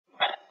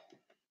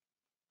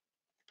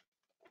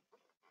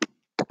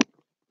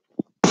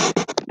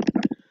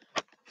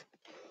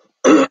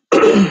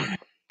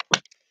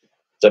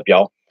What's up,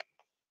 y'all?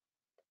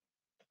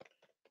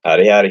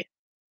 Howdy, howdy.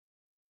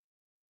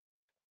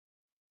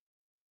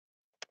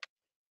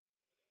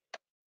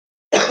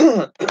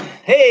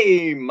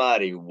 Hey,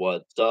 Marty,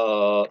 what's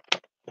up?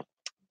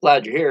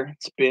 Glad you're here.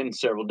 It's been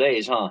several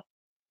days, huh?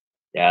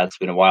 Yeah, it's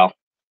been a while.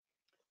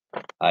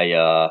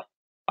 I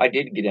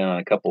did get in on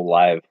a couple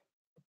live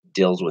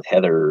deals with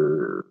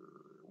Heather,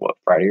 what,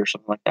 Friday or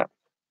something like that.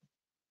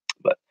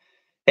 But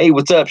hey,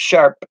 what's up,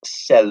 Sharp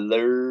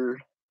Seller?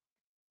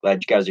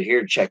 Glad you guys are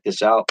here to check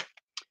this out.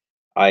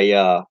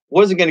 I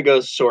wasn't gonna go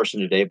sourcing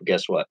today, but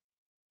guess what?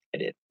 I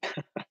did.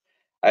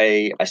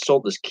 I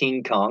sold this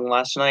King Kong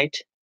last night.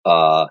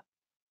 I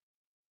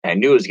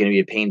knew it was going to be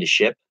a pain to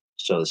ship.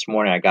 So this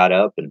morning I got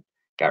up and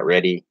got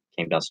ready,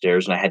 came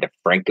downstairs, and I had to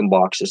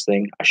Frankenbox this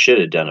thing. I should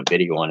have done a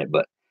video on it,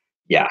 but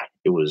yeah,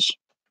 it was.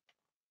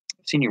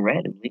 I've seen you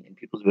randomly in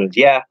people's videos.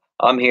 Yeah,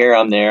 I'm here,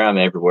 I'm there, I'm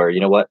everywhere.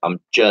 You know what? I'm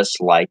just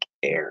like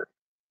air.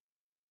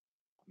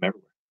 I'm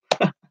everywhere.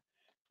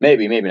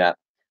 Maybe, maybe not.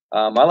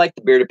 I like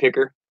the bearded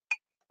picker.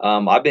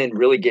 I've been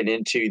really getting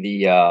into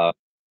the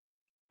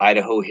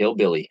Idaho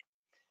hillbilly.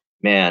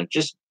 Man,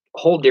 just a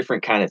whole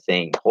different kind of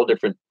thing. Whole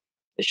different.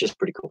 It's just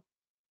pretty cool.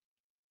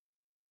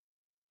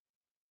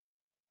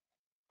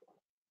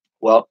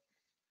 Well,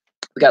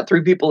 we got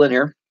 3 people in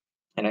here,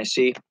 and I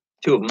see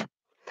 2 of them.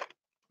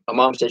 My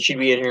mom said she'd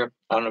be in here.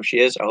 I don't know if she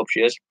is. I hope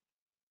she is,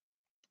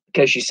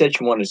 because she said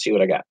she wanted to see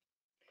what I got.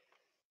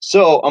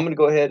 So I'm going to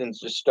go ahead and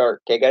just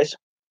start. Okay, guys?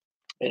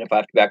 And if I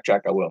have to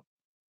backtrack, I will.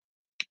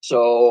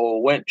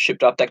 So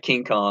shipped off that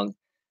King Kong.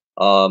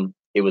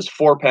 It was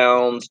 4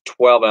 pounds,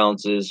 12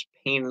 ounces,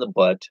 pain in the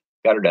butt.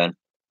 Got her done.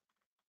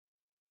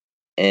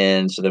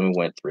 And so then we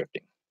went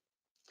thrifting.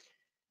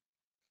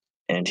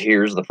 And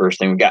here's the first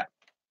thing we got.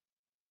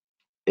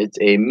 It's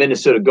a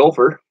Minnesota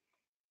Gopher.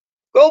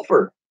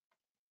 Gopher!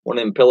 One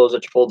of them pillows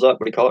that you folds up.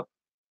 What do you call it?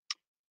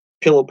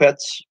 Pillow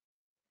pets.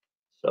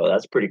 So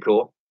that's pretty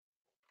cool.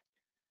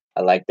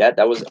 I like that.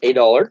 That was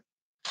 $8.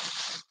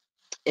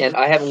 And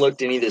I haven't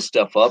looked any of this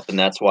stuff up, and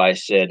that's why I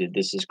said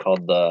this is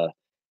called the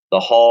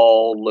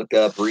Haul Look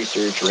Up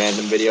Research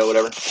Random Video,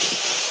 whatever.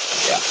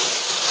 Yeah.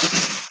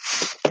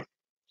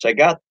 So I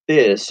got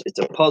this. It's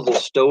a puzzle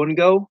stow and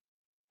go,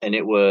 and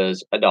it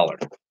was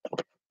 $1.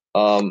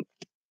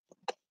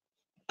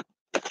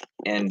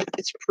 And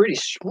it's pretty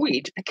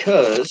sweet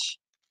because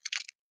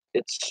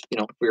it's,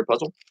 for your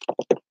puzzle.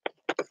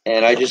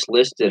 And I just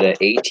listed a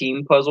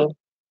A-Team puzzle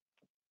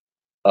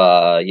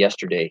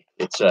yesterday.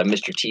 It's a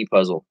Mr. T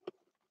puzzle.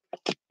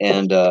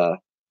 And I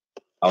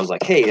was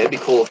like, hey, that'd be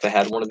cool if I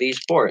had one of these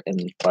for it. And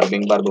bada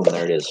bing, bada boom,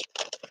 there it is.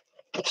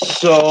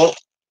 So,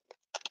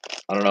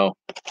 I don't know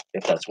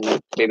if that's,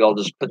 maybe I'll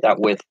just put that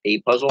with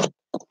a puzzle,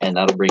 and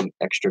that'll bring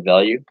extra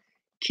value.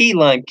 Key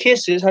Lime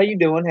Kisses, how you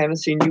doing?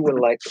 Haven't seen you in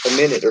like a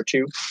minute or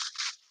two.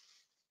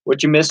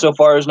 What you missed so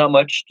far is not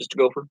much, just a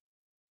gopher.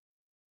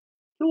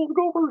 Kill the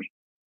gophers.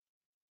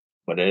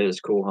 But it is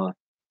cool,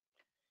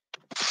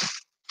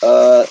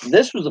 huh?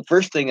 This was the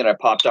first thing that I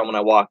popped on when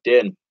I walked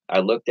in. I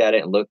looked at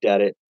it and looked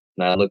at it,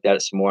 and I looked at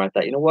it some more. I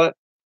thought, you know what?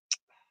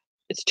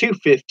 It's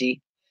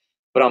 $2.50,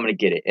 but I'm gonna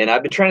get it. And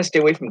I've been trying to stay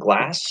away from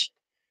glass.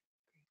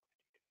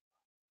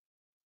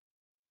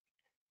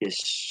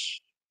 Yes,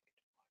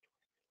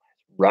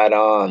 right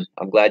on.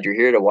 I'm glad you're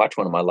here to watch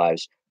one of my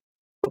lives.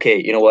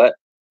 Okay, you know what?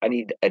 I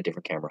need a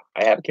different camera.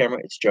 I have a camera.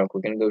 It's junk. We're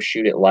gonna go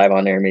shoot it live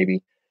on air,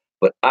 maybe.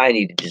 But I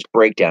need to just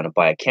break down and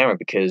buy a camera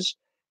because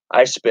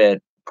I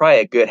spent probably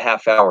a good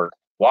half hour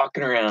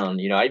walking around.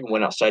 I even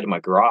went outside to my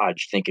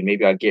garage thinking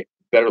maybe I'd get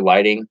better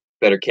lighting,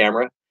 better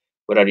camera.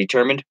 What I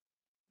determined,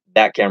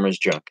 that camera's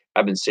junk.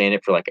 I've been saying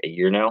it for like a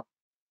year now.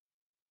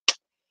 I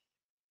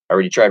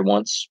already tried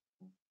once,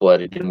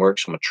 but it didn't work.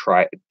 So I'm gonna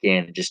try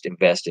again and just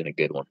invest in a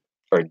good one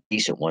or a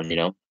decent one.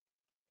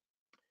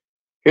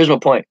 Here's my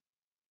point.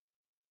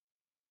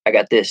 I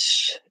got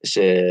this. This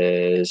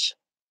is,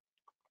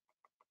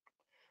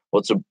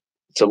 well,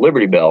 it's a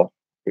Liberty Bell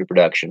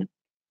reproduction.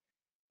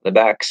 The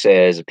back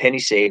says a penny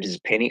saved is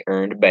a penny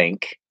earned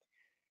bank.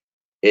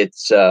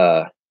 It's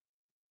has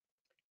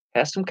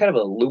some kind of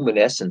a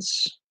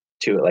luminescence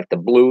to it, like the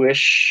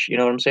bluish, you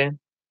know what I'm saying?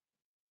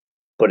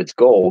 But it's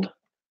gold,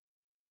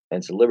 and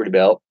it's a Liberty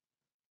Bell.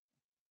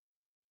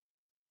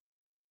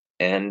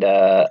 And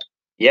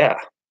yeah,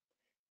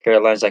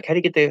 Caroline's like, how do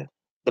you get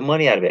the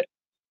money out of it?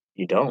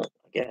 You don't,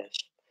 I guess.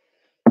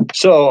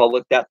 So I'll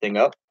look that thing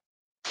up,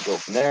 go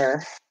from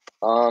there.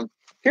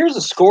 Here's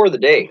the score of the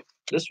day.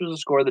 This was the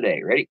score of the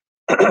day. Ready?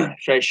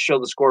 Should I show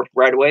the score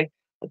right away?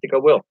 I think I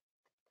will.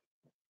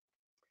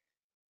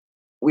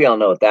 We all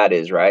know what that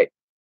is, right?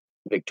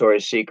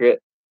 Victoria's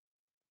Secret.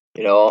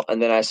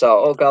 And then I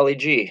saw, oh, golly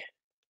gee,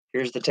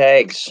 here's the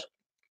tags.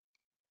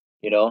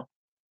 So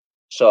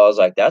I was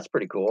like, that's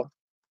pretty cool.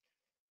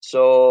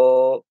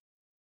 So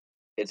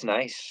it's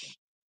nice.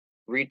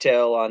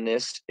 Retail on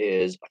this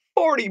is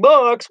 $40.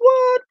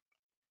 What?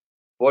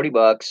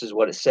 $40 is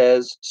what it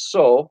says.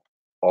 So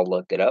I'll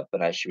look it up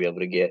and I should be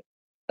able to get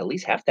at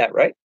least half that,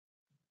 right?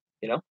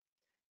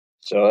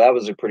 So that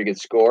was a pretty good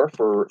score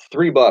for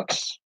 $3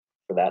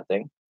 for that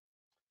thing.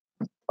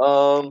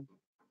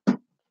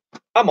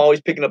 I'm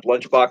always picking up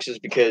lunch boxes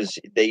because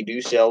they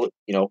do sell,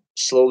 you know,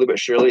 slowly but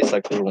surely. It's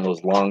like one of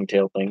those long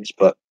tail things.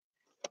 But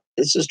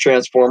this is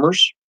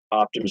Transformers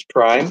Optimus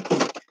Prime.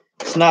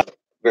 It's not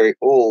very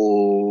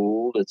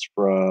old. It's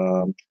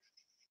from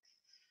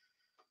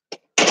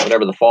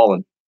whatever the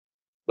Fallen,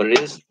 but it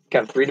is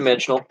kind of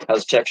three-dimensional.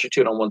 Has texture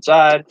to it on one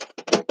side.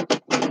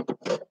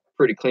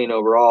 Pretty clean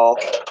overall.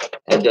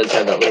 And it does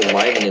have that little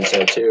lining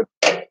inside too.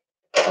 So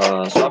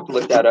I'll have to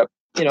look that up.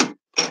 You know,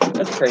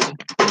 that's crazy.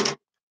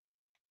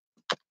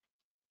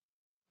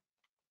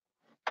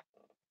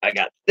 I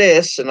got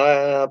this, and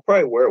I'll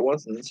probably wear it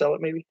once and then sell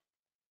it, maybe.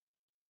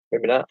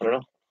 Maybe not. I don't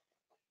know.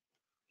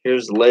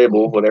 Here's the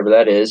label, whatever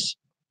that is.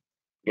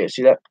 You guys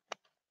see that?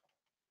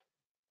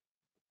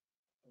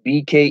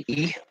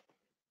 BKE.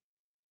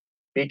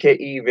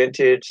 BKE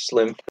Vintage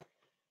Slim.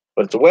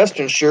 But it's a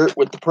Western shirt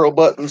with the pearl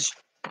buttons.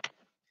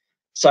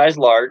 Size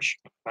large.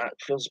 It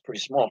feels pretty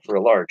small for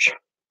a large.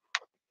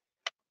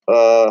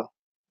 But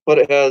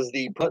it has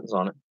the buttons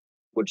on it,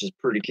 which is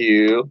pretty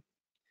cute.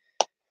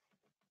 Let's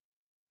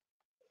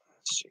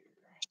see.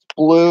 It's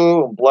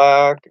blue and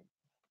black,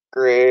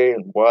 gray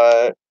and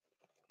white.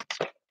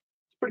 It's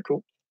pretty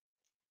cool.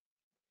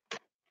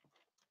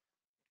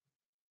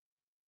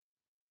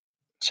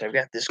 So I've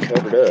got this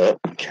covered up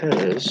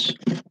because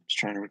I was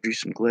trying to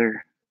reduce some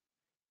glare.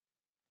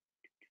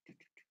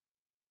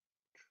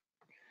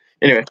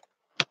 Anyway,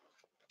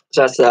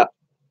 so that's that.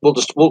 We'll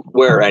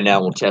wear it right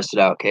now. We'll test it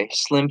out. Okay,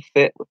 slim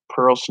fit with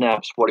pearl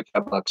snaps,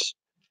 $45.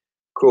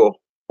 Cool.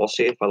 We'll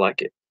see if I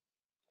like it.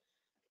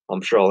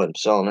 I'm sure I'll end up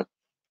selling it.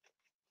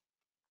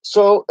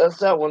 So that's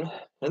that one.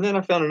 And then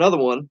I found another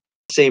one,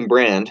 same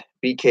brand,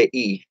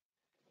 BKE,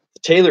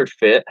 tailored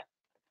fit.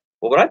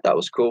 Well, what I thought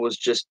was cool was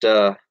just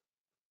the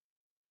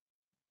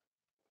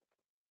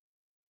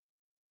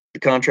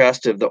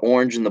contrast of the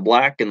orange and the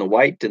black and the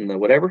white and the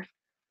whatever.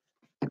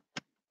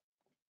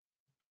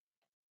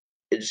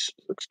 It just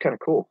looks kind of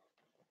cool.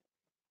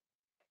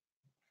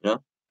 You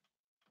know?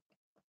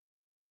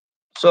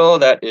 So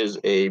that is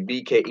a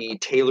BKE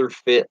tailored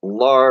fit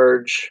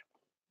large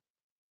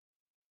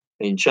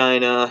in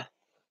China.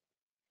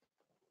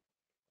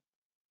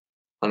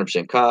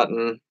 100%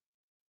 cotton.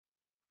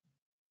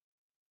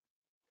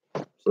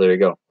 So there you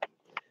go.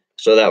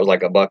 So that was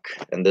like $1,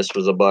 and this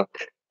was $1.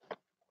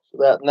 So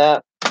that and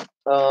that.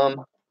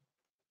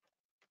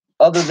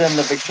 Other than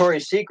the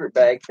Victoria's Secret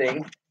bag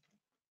thing,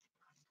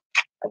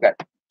 I've got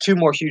 2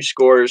 more huge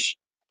scores.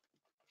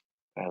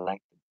 I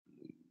like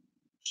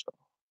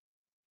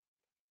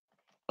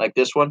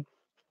this one.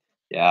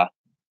 Yeah.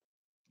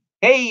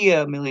 Hey,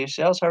 Amelia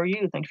Sales, how are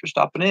you? Thanks for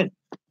stopping in.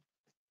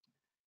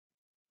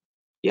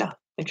 Yeah,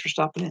 thanks for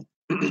stopping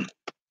in.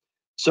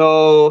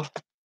 So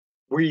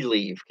we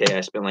leave. Okay,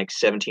 I spent like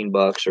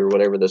 $17 or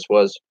whatever this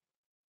was,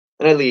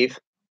 and I leave.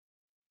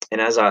 And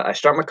as I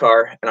start my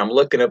car, and I'm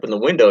looking up in the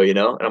window, you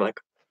know, and I'm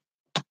like,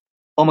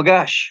 oh my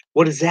gosh,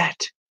 what is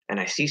that? And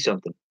I see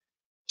something.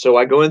 So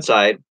I go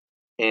inside,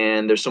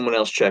 and there's someone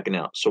else checking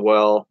out. So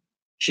while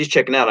she's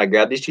checking out, I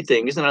grab these 2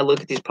 things, and I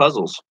look at these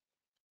puzzles.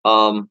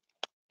 And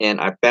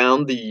I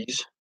found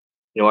these.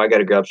 You know, I got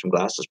to grab some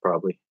glasses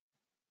probably.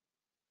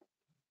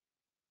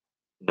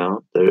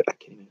 No, I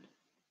can't even.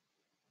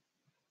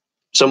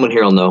 Someone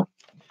here will know.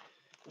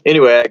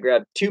 Anyway, I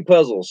grabbed 2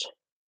 puzzles.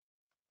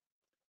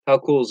 How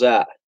cool is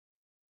that?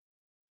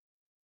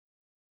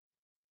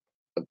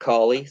 A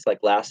Hawley, it's like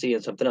Lassie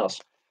and something else.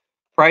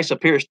 Price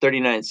up here is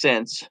 39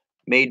 cents.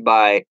 Made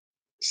by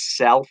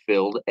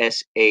Saalfeld,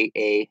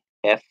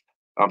 S-A-A-F.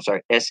 I'm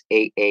sorry,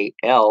 S-A-A-L-F-I-E-L-D.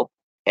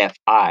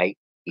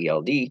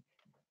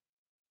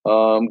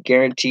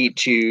 Guaranteed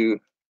to.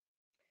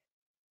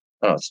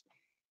 Oh,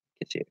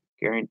 it's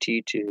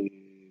guaranteed to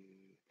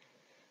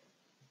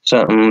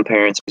something.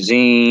 Parents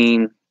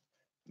Magazine.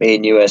 Made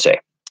in USA.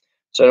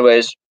 So,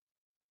 anyways,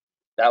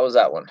 that was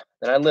that one.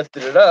 Then I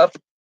lifted it up,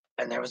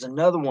 and there was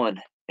another one,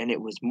 and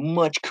it was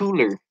much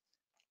cooler.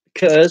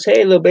 Because,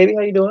 hey, little baby,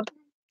 how you doing?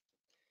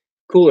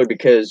 Cooler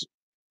because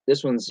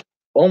this one's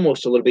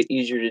almost a little bit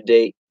easier to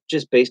date,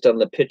 just based on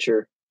the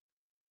picture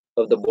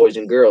of the boys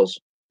and girls,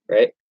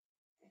 right?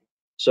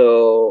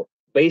 So,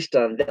 based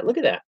on that, look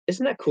at that.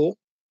 Isn't that cool?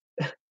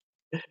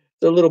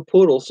 The little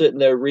poodle sitting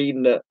there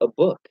reading a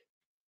book.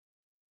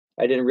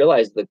 I didn't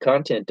realize the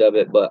content of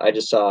it, but I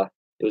just saw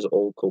it was an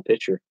old, cool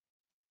picture.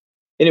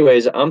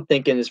 Anyways, I'm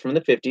thinking it's from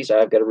the 50s.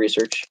 I've got to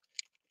research.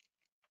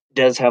 It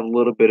does have a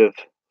little bit of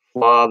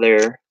flaw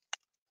there.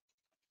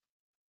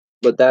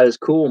 But that is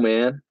cool,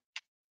 man.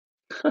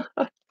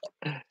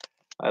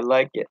 I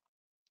like it.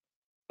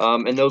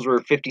 And those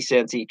were 50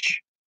 cents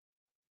each.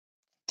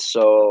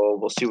 So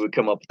we'll see what we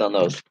come up with on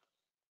those.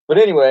 But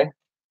anyway,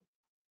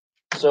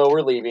 so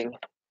we're leaving.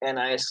 And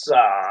I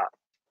saw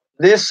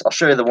this. I'll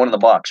show you the one in the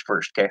box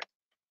first, okay?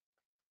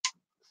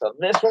 So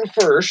this one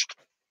first.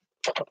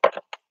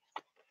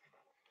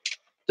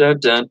 Dun,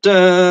 dun,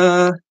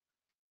 dun.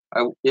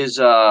 Is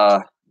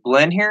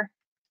Glenn here?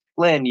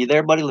 Glenn, you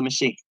there, buddy? Let me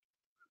see.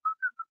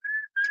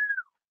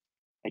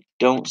 I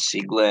don't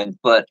see Glenn,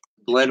 but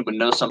Glenn would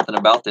know something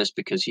about this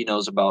because he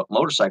knows about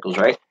motorcycles,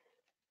 right?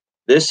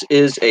 This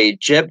is a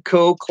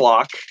Jebco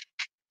clock.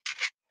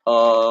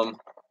 Her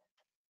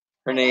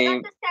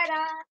name.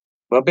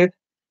 What, babe?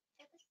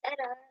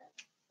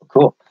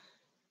 Cool.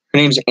 Her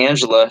name's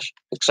Angela.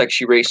 Looks like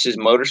she races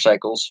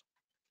motorcycles.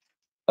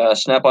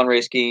 Snap-on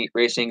Racing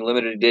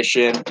limited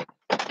edition,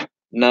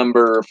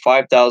 number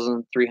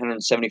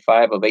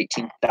 5,375 of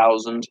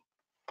 18,000.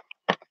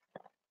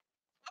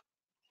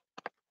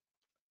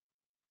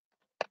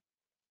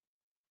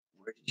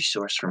 Where did you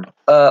source from?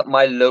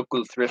 My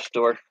local thrift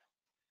store.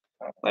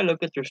 My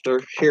local thrift store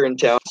here in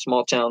town,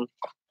 small town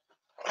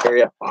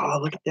area. Oh,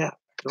 look at that.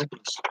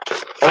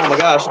 Oh my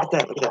gosh, look at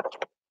that. Look at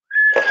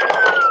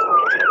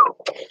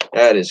that.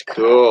 That is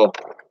cool.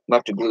 I'm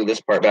have to glue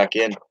this part back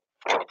in.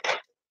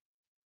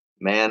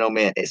 Man, oh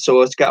man.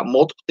 So it's got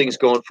multiple things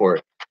going for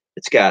it.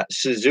 It's got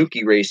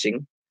Suzuki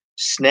Racing,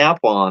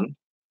 Snap-on,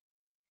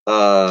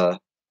 what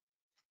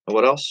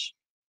else?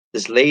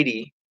 This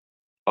lady.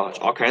 Oh, it's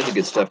all kinds of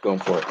good stuff going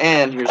for it.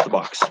 And here's the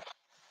box.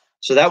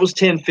 So that was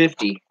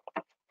 $10.50.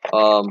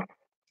 Going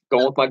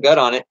with my gut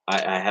on it.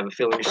 I have a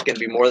feeling it's going to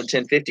be more than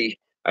 $10.50.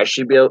 I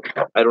should be able,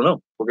 I don't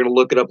know. We're going to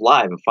look it up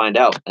live and find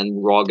out. And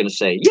we're all going to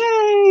say,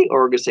 yay!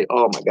 Or we're going to say,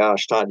 oh my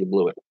gosh, Todd, you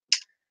blew it.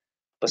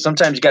 But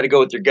sometimes you got to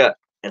go with your gut.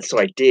 And so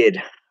I did.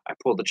 I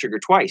pulled the trigger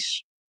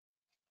twice.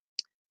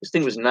 This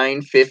thing was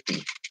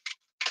 $9.50.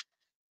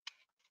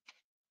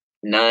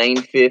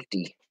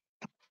 $9.50.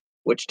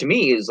 Which to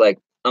me is like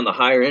on the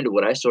higher end of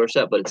what I source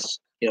up. But it's,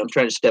 you know, I'm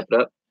trying to step it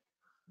up.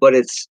 But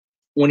it's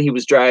when he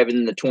was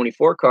driving the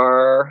 24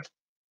 car,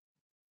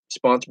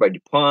 sponsored by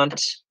DuPont.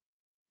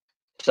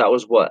 So that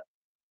was what?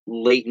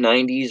 Late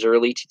 90s,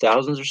 early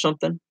 2000s or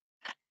something.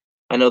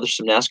 I know there's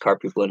some NASCAR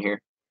people in here.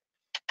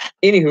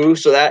 Anywho,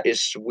 so that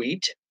is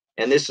sweet.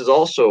 And this is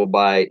also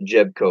by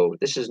Jebco.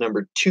 This is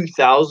number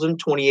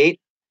 2028.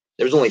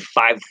 There's only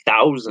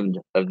 5,000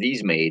 of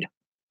these made.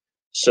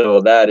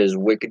 So that is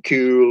wicked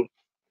cool.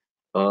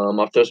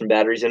 I'll throw some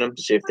batteries in them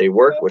to see if they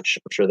work, which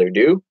I'm sure they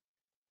do.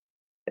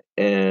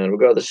 And we'll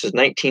go. This is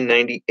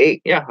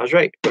 1998. Yeah, I was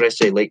right. What did I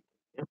say? Late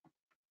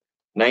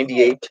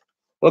 98.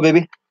 Well,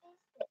 baby.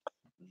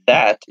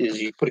 That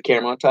is, you put a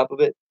camera on top of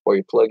it, or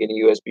you plug in a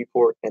USB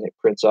port, and it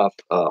prints off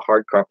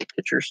hard copy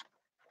pictures.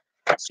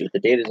 Let's see what the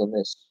date is on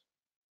this.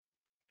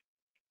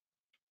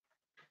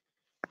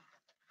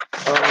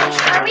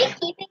 Are we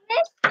keeping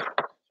this? I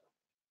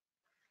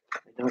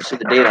don't see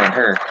the date on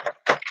her.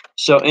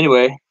 So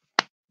anyway,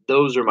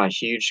 those are my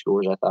huge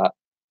scores. I thought,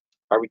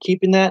 are we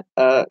keeping that?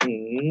 I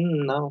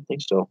don't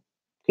think so,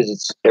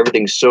 because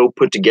everything's so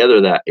put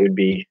together that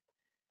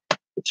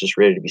it's just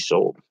ready to be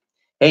sold.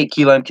 Hey,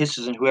 Key Lime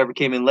Kisses and whoever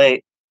came in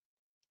late.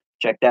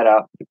 Check that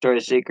out.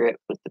 Victoria's Secret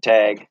with the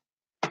tag.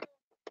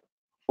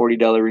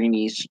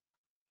 $40-eenies.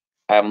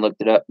 I haven't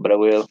looked it up, but I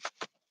will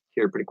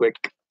here pretty quick.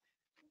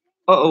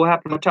 Uh-oh, what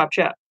happened to my top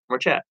chat? Our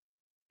chat.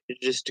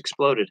 It just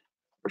exploded.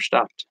 Or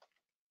stopped.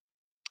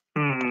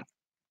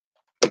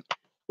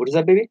 What is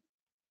that, baby?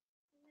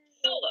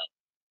 Solo.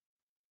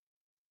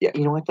 Yeah,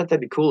 you know, I thought that'd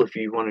be cool if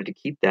you wanted to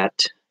keep that.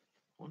 I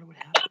wonder what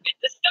happened.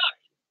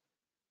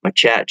 My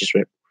chat just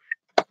went.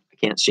 I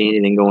can't see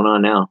anything going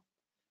on now.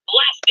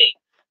 Blasting.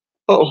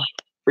 Oh,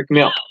 freaking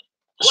me out.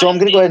 So I'm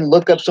going to go ahead and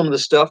look up some of the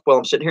stuff while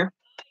I'm sitting here.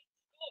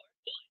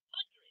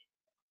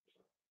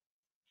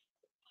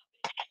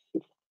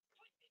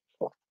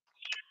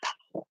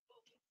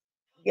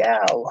 Yeah.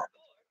 All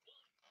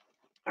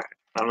right.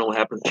 I don't know what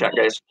happened to the chat,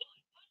 guys.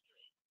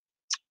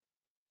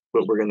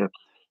 But we're going to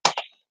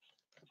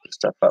put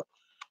stuff up.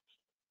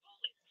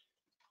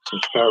 So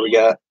power we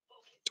got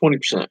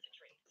 20%.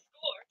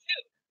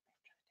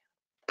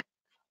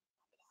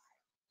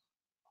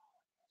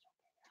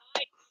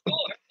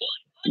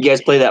 You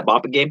guys play that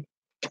Boppa game?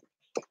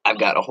 I've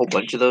got a whole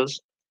bunch of those.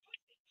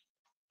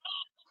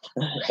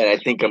 And I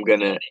think I'm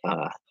going to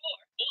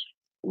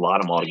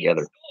lot them all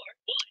together.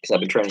 Because I've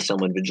been trying to sell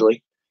them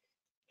individually.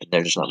 And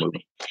they're just not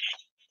moving.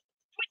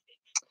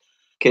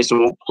 Okay, so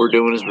what we're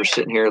doing is we're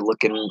sitting here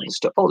looking at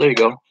stuff. Oh, there you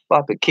go.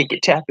 Bop it, kick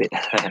it, tap it.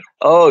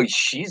 Oh,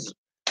 she's...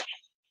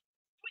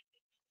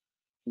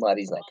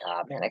 Maddie's like,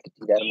 ah, man, I could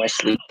do that in my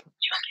sleep.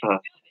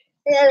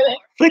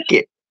 Flick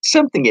it.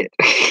 Something it.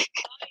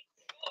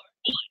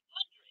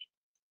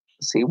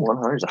 See,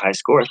 100 is a high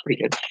score. That's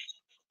pretty good.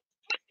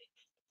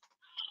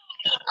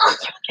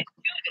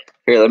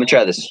 Here, let me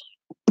try this.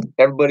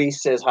 Everybody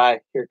says hi.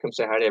 Here, come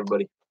say hi to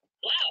everybody.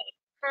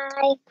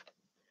 Hi.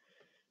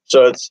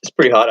 So it's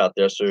pretty hot out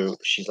there. So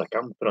she's like,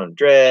 I'm going to put on a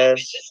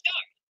dress.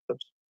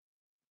 Oops.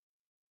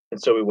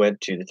 And so we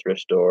went to the thrift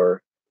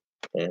store.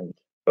 And,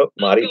 oh,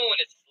 Maddie.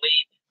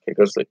 Okay,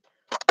 go to sleep.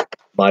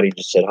 Maddie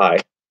just said hi.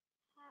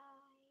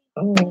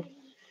 Oh.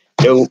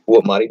 You know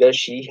what Maddie does?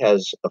 She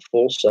has a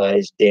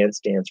full-size Dance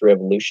Dance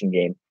Revolution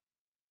game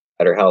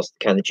at her house.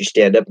 The kind that you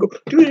stand up and go,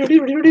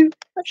 doo-doo-doo-doo-doo.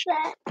 What's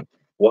that?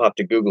 We'll have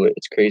to Google it.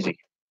 It's crazy.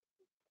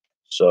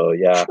 So,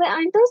 yeah. Wait,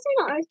 aren't those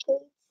in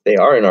arcades? They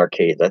are in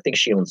arcades. I think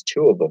she owns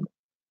 2 of them.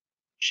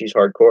 She's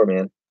hardcore,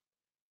 man.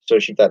 So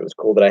she thought it was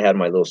cool that I had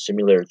my little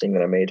simulator thing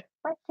that I made.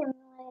 What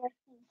simulator?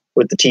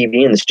 With the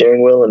TV and the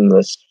steering wheel and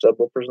the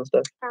subwoofers and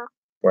stuff. Oh.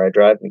 Where I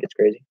drive and it gets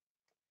crazy.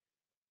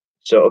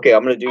 So okay,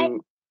 I'm gonna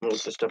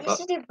look this stuff You up.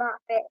 should do bop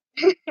it.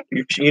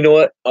 You know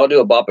what? I'll do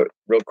a bop it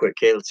real quick.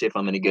 Okay, let's see if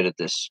I'm any good at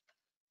this.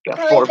 Got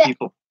Probably 4 bet-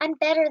 people. I'm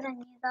better than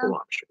you, Hold though. on,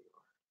 I'm sure you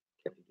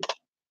are.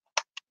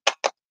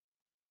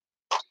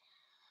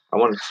 I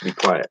want it to be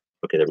quiet.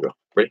 Okay, there we go.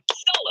 Ready?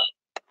 Solo.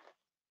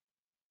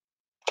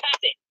 Pass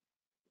it.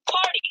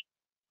 Party.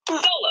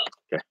 Solo.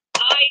 Okay.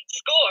 I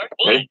score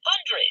 100. Ready?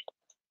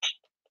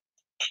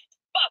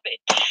 Bop it.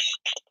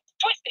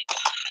 Twist it.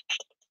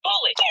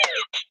 Pull it.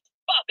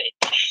 Bop it.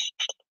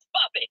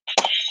 Bop it.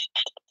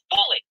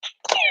 Pull it.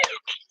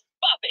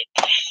 Bop it.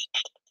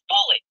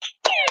 Pull it.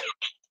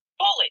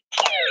 Pull it.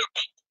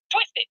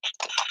 Twist it.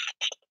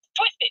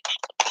 Twist it.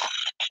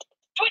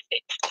 Twist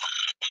it.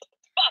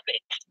 Bop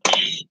it.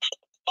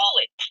 Pull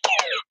it.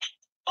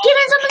 Give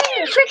me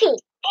something tricky.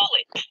 Pull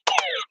it.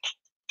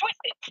 Twist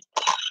it.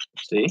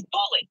 See?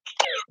 Pull it.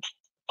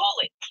 Pull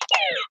it.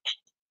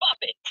 Bop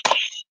it.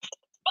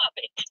 Bop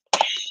it.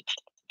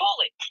 Pull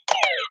it.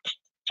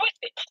 Twist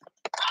it.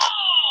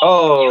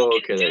 Oh, You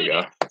okay, can there do you go.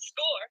 it.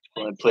 Score.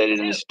 Well, I played it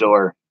in the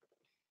store.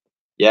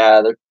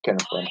 Yeah, they're kind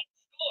of fun. Score 100.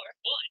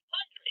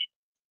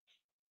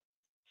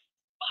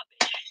 Bop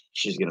it.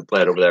 She's gonna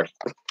play it over there.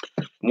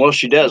 And while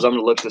she does, I'm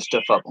gonna look this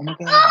stuff up. Oh my god.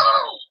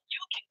 You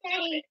can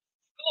do it.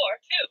 Score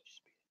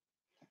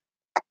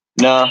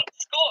 2. Nah,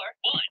 Score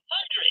 100.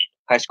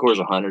 high score is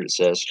 100. It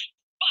says.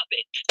 Bop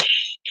it.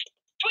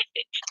 Twist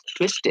it.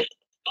 Twist it.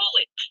 Pull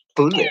it.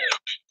 Pull it.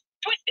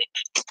 Twist it.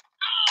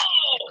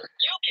 Oh,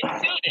 you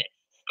can do this.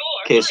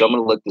 Score. Okay, so I'm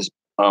gonna look this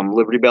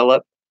Liberty Bell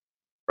up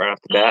right off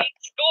the bat.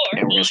 Score.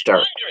 And we're gonna start.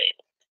 100.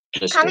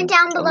 This Comment thing.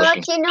 down I'm below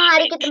looking. if you know how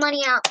to get the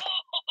money out. Oh,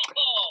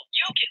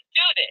 you can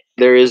do this.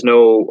 There is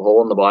no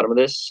hole in the bottom of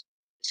this,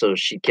 so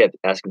she kept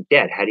asking,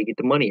 "Dad, how do you get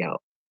the money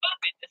out?" Bop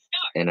it to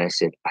start. And I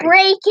said, "I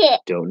Break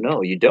it. don't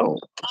know. You don't.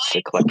 It's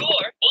a collectible."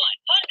 Score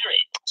 100.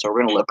 So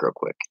we're gonna look real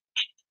quick.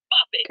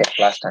 Bop it.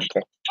 Okay, last time,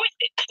 okay? Twist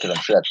it. Because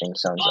I'm sure that thing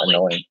sounds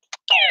annoying.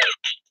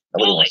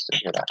 Nobody wants to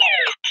hear that.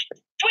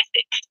 Twist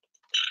it.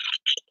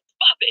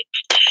 Bop it.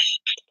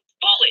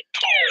 Pull it.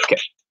 Okay.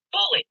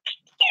 Pull it.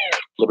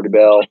 Liberty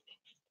Bell.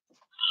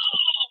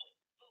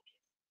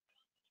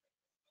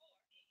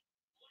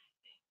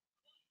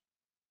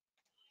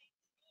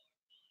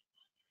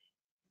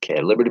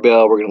 Okay, Liberty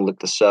Bell. We're gonna look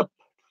this up.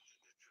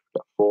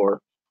 Got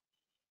 4.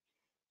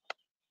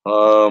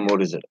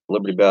 What is it?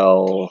 Liberty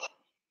Bell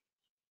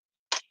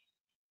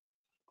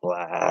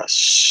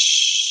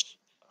glass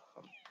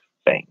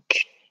bank.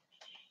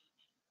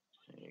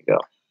 There you go.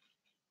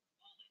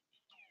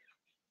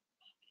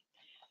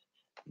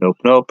 Nope,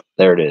 nope.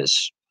 There it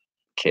is.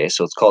 Okay,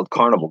 so it's called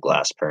Carnival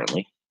Glass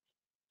apparently,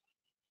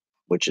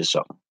 which is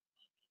something.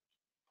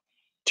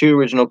 2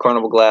 original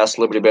Carnival Glass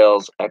Liberty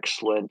Bells.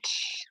 Excellent.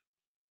 This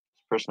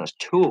person has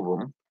 2 of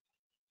them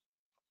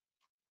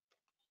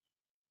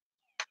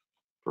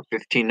for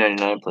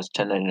 $15.99 plus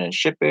 $10.99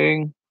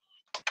 shipping.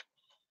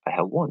 I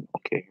have 1.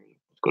 Okay,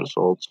 let's go to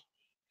Solds.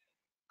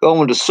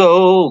 Going to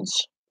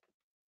Solds.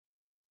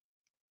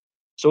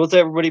 So what's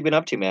everybody been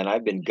up to, man?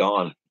 I've been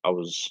gone. I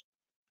was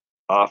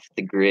off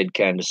the grid,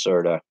 kind of,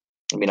 sort of.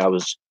 I mean, I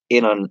was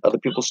in on other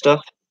people's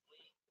stuff,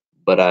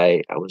 but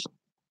I wasn't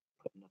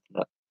putting nothing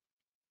up.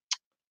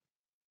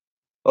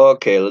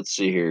 Okay, let's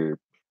see here.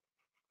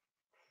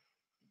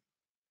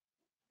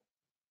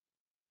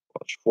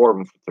 Watch 4 of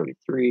them for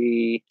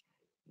 $33,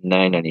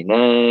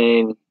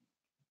 $9.99,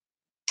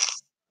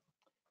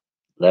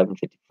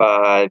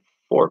 $11.55,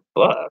 $4,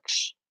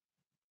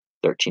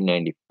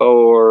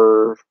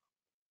 $13.94.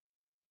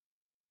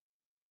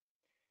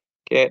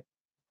 Okay,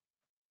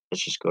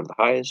 let's just go to the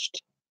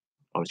highest.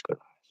 Always go to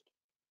the highest.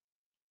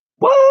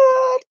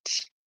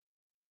 What?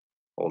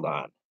 Hold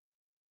on.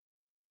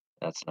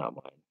 That's not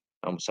mine.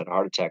 I almost had a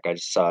heart attack. I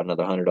just saw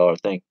another $100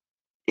 thing.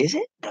 Is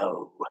it?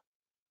 No.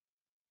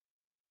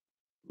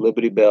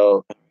 Liberty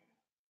Bell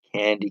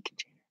candy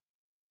container.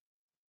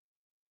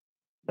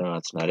 No,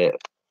 that's not it.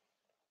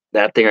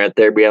 That thing right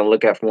there, be on the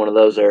lookout for one of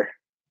those there.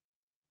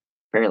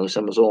 Apparently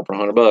someone's sold for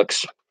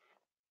 $100.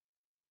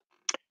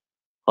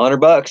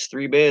 $100,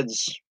 3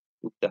 bids.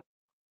 Oopta.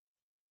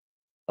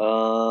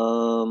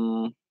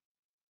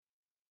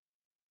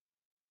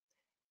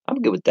 I'm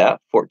good with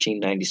that.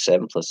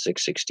 $14.97 plus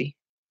 $6.60.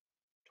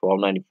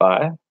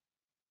 $12.95.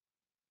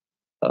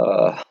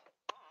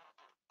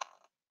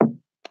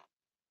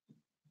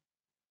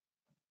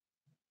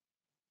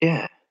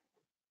 Yeah.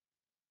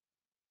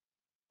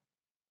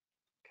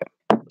 Okay.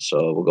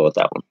 So we'll go with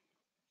that one.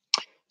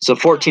 So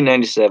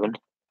 $14.97.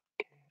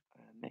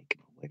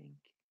 Making a wedding.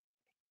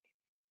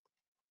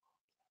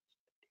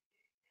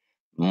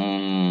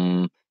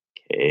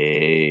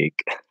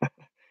 Cake.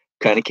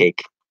 Kind of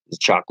cake. Is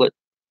it chocolate?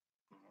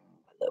 I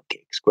love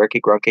cake. Square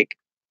cake, round cake.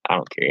 I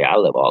don't care. I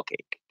love all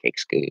cake.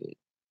 Cake's good.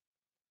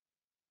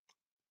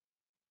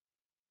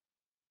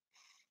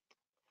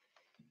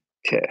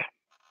 Okay.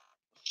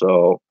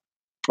 So,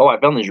 I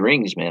found these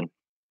rings, man.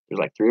 There's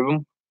like 3 of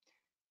them.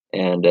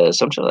 And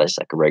sometimes that's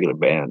like a regular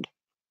band.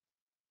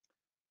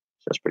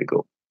 So that's pretty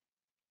cool.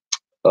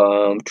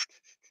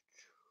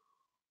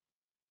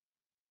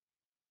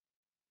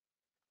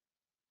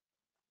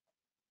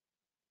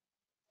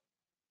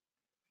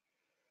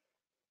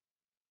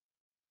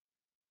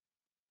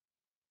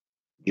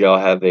 Y'all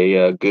have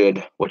a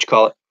good, what you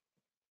call it,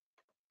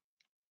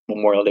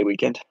 Memorial Day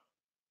weekend?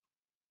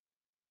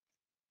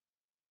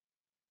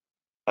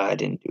 I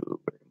didn't do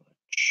very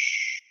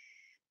much.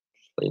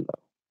 Just lay low.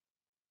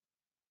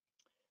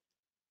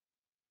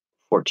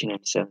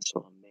 1497,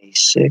 so on May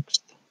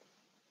 6th.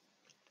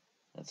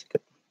 That's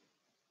good.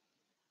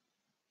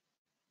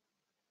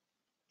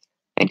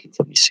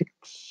 1976.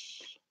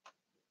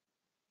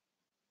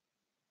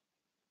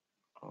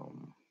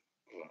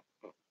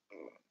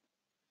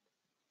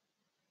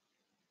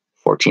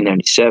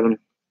 1497,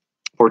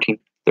 14,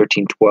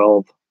 13,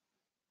 12,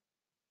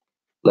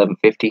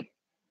 1150.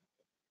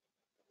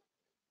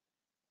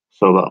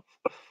 So about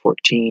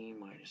 14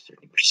 minus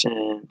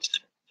 30%. It's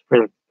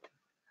really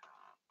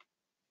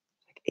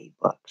like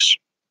 $8.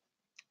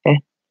 Eh,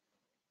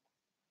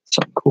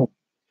 something cool.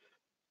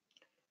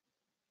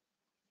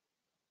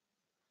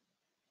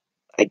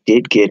 I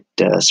did get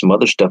some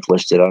other stuff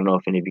listed. I don't know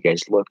if any of you guys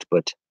looked,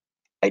 but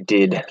I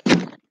did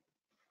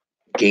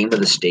Game of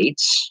the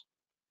States,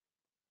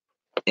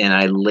 and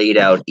I laid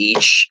out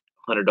each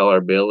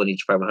 $100 bill and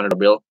each $500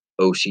 bill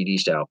OCD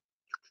style.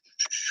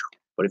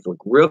 But if you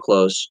look real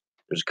close,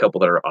 there's a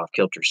couple that are off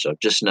kilter, so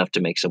just enough to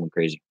make someone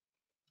crazy.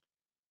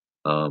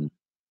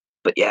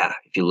 But yeah,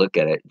 if you look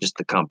at it, just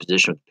the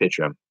composition of the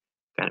picture, I'm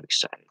kind of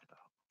excited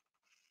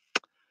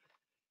about.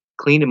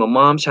 Cleaning my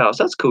mom's house.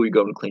 That's cool. You're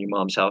going to clean your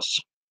mom's house.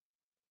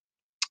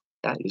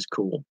 That is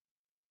cool.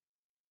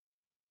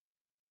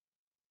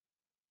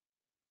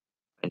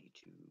 I need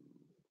to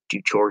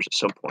do chores at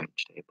some point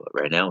today, but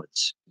right now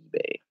it's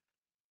eBay.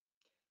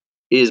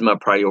 Is my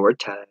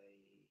priority.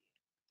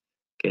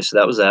 Okay, so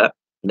that was that.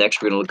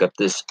 Next, we're going to look up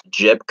this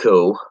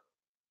Jebco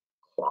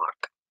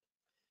clock.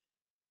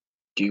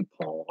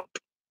 DuPont.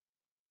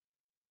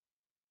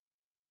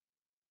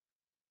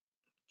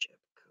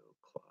 Jebco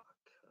clock.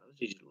 That was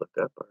easy to look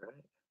up, all right.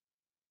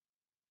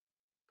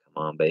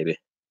 Come on, baby.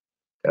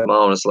 Come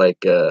on, it's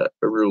like a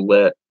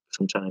roulette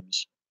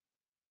sometimes.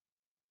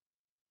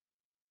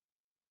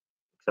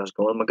 I was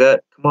going in my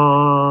gut. Come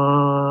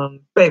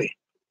on, baby.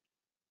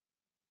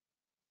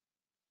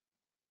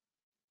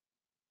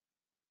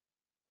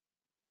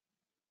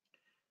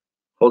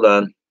 Hold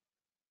on.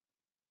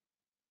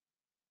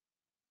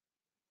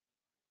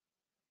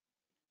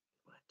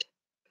 What?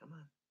 Come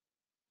on.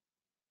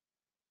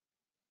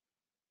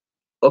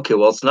 Okay,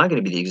 well, it's not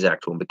going to be the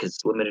exact one because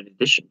it's limited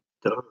edition.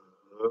 Duh.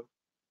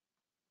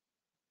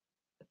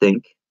 I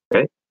think,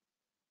 right?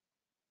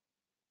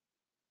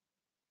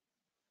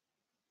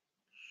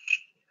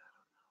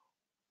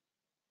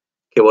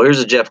 Okay, well, here's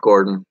a Jeff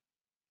Gordon.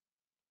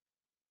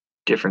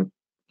 Different.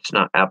 It's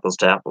not apples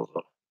to apples.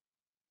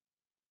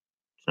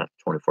 It's not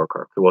 24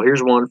 car. Okay, well,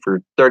 here's one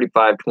for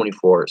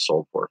 $35.24. It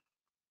sold for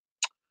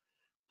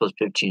plus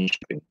 15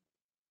 shipping.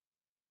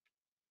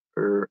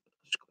 So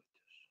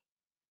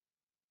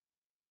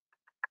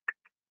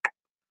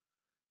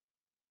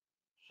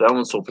that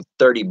one sold for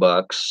 $30.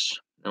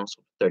 That one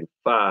sold for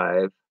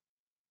 35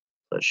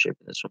 plus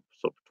shipping. This one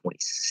sold for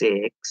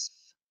 26.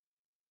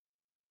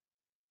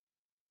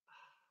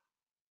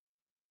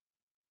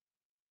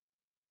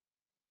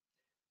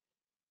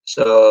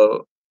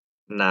 So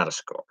not a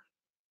score.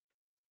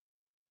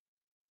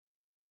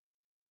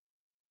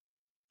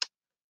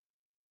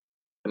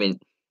 I mean,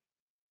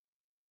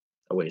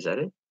 oh wait, is that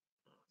it?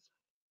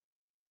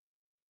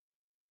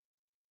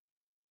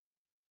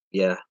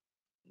 Yeah,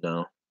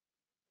 no,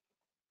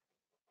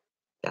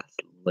 that's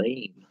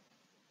lame.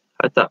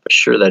 I thought for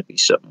sure that'd be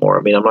something more.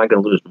 I mean, I'm not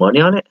going to lose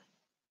money on it,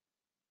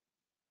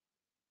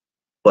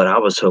 but I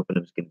was hoping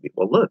it was going to be.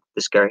 Well, look,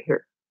 this guy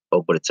here.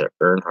 Oh, but it's an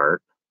Earnhardt.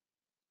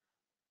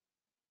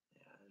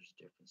 Yeah, there's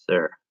a difference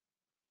there.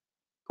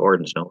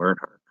 Gordon's no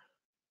Earnhardt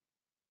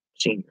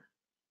Senior.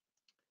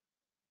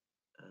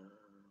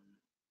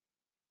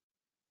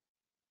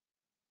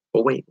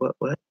 Oh wait,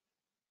 what?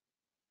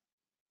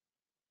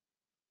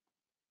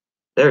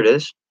 There it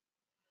is.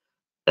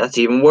 That's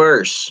even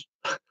worse.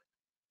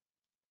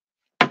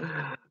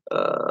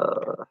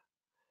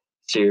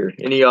 Cheer.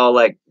 Any of y'all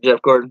like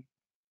Jeff Gordon?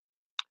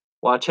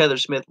 Watch Heather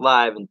Smith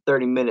live in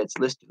 30 minutes.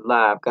 Listed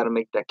live. Got to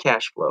make that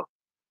cash flow.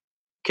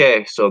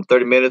 Okay, so in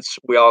 30 minutes,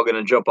 we all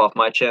gonna jump off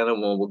my channel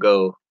and we'll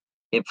go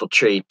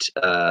infiltrate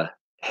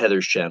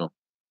Heather's channel.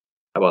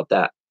 How about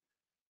that?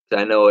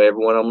 I know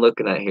everyone I'm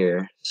looking at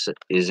here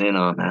is in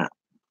on that.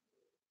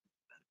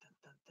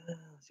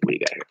 Let's see what you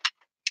got here.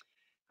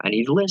 I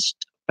need a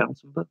list. Found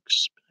some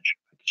books. I'm not sure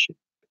if I can ship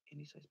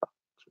any size box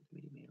with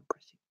medium mail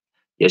pricing.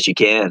 Yes, you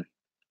can.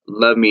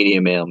 Love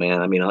medium mail, man.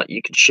 I mean,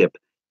 you can ship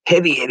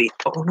heavy.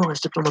 Oh no, I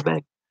stepped on my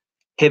bag.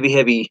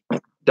 Heavy.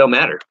 Don't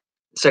matter.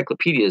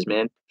 Encyclopedias,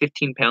 man.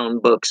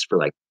 15-pound books for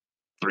like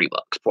 $3,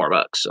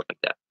 $4, something like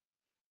that.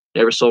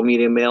 Never sold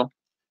medium mail.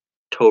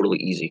 Totally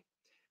easy.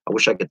 I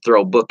wish I could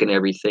throw a book and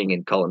everything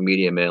and call it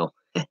medium mail.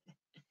 Yeah.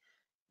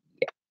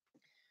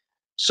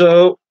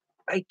 So,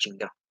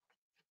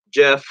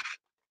 Jeff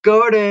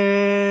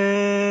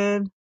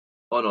Gordon.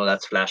 Oh no,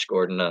 that's Flash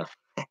Gordon.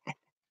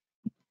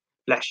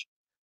 Flash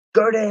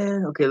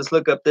Gordon. Okay, let's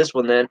look up this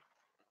one then.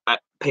 I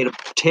paid a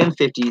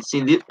 $10.50.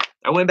 See,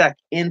 I went back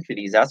in for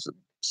these. That's what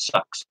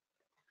sucks.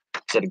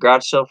 At a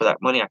garage sale for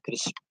that money, I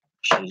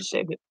should have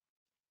saved it.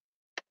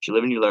 You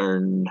live and you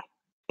learn,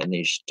 and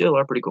they still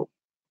are pretty cool.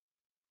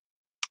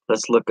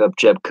 Let's look up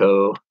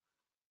Jebco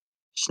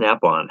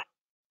Snap-on.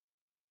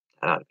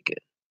 That ought to be good.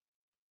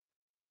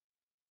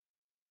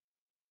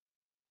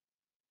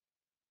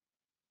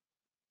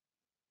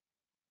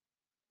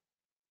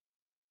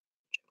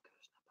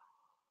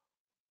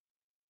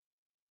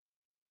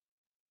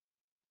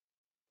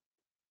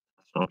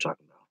 That's what I'm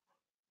talking about.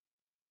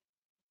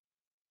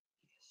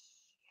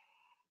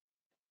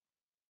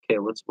 Okay,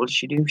 what does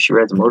she do? She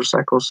rides a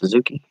motorcycle,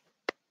 Suzuki.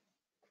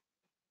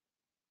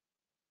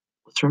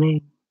 What's her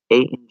name?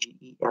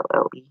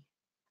 Angelle.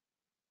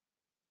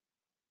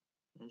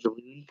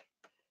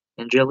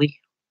 Angeli.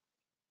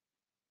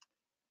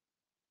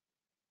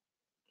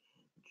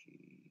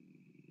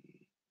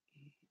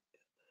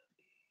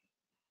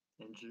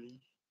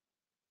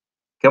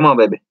 Come on,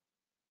 baby.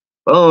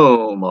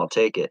 Boom, I'll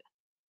take it.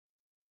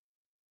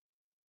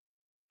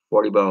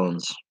 40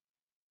 bones.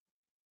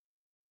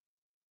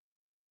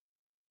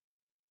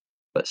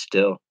 But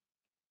still,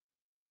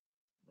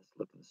 let's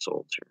look at the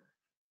souls here.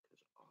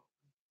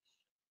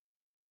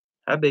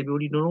 Hi, baby, what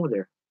are you doing over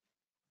there?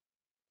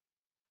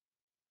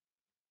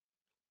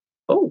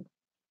 Oh,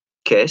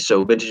 okay,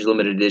 so vintage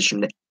limited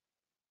edition,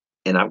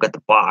 and I've got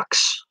the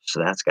box, so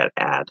that's got to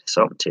add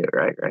something to it,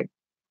 right?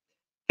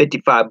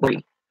 55 bucks.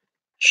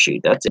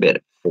 Shoot, that's a bit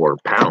of 4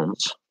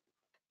 pounds.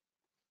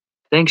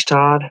 Thanks,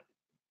 Todd.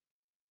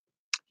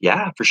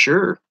 Yeah, for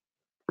sure.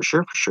 For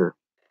sure.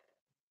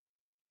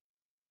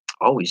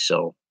 Always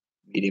sell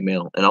medium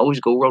mail, and always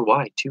go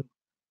worldwide, too,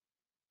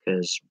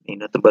 because ain't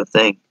nothing but a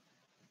thing.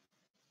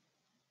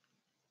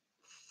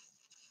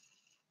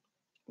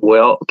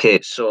 Well,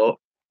 okay, so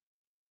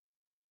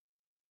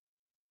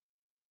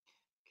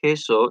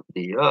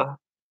the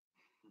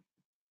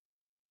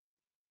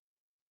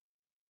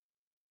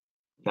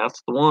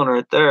that's the one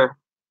right there.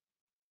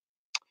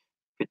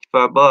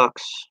 55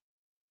 bucks.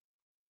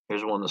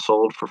 Here's one that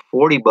sold for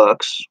 40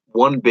 bucks.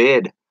 One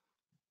bid.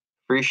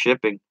 Free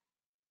shipping.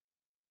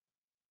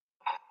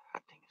 I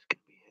think it's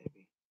gonna be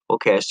heavy.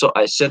 Okay, so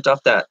I sent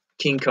off that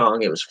King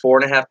Kong. It was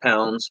 4.5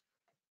 pounds,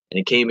 and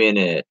it came in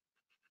at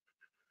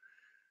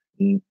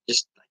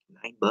just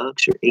like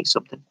 $9 or 8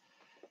 something.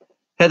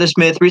 Heather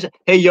Smith,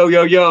 hey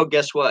yo,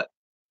 guess what?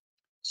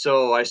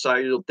 So I saw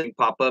your little thing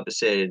pop up. It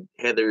said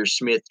Heather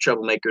Smith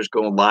Troublemakers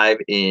going live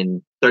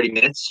in 30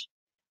 minutes.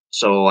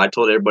 So I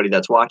told everybody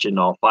that's watching,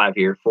 all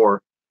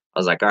 4, I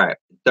was like, all right,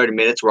 30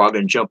 minutes, we're all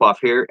going to jump off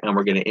here and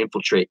we're going to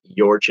infiltrate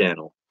your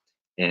channel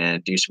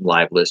and do some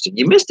live listing.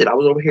 You missed it. I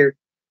was over here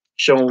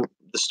showing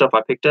the stuff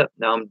I picked up.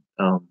 Now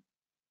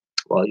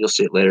well, you'll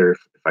see it later if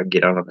I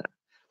get out on that.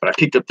 But I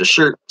picked up the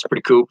shirt. It's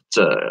pretty cool. It's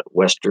a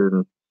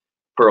Western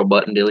pearl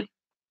button dilly.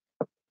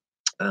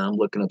 I'm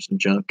looking up some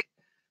junk.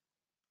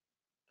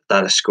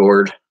 Thought I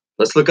scored.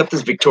 Let's look up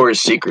this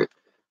Victoria's Secret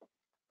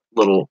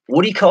little,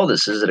 what do you call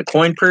this? Is it a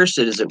coin purse?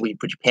 Is it where you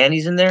put your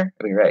panties in there?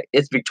 I mean, right.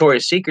 It's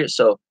Victoria's Secret,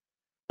 so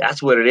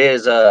that's what it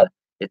is.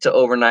 It's an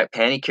overnight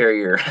panty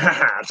carrier.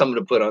 Something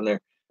to put on there.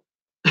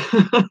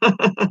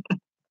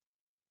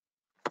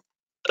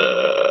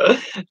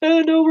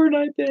 An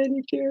overnight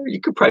panty carrier.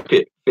 You could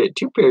probably fit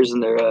 2 pairs in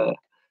there.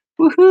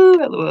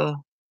 Woohoo!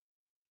 LOL.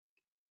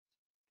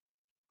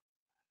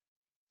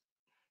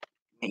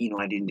 You know,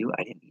 I didn't.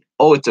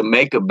 Oh, it's a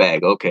makeup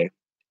bag. Okay,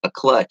 a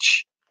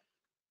clutch.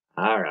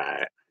 All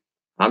right.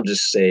 I'm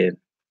just saying.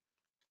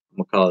 I'm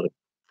gonna call it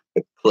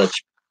a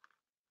clutch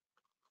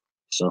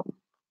something.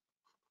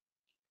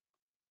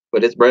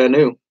 But it's brand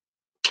new.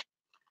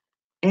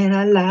 And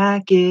I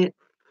like it.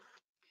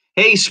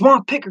 Hey,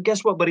 Swamp Picker,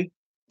 guess what, buddy?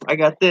 I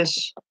got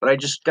this, but I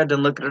just got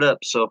done looking it up,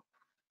 so.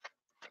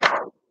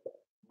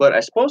 But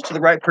I suppose to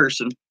the right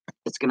person,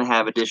 it's going to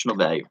have additional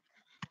value.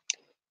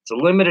 It's a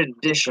limited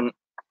edition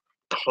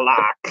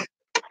clock.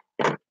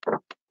 Here's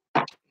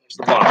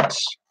the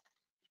box.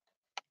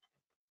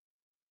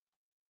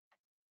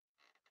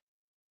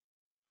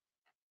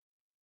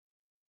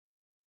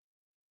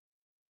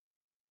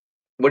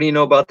 What do you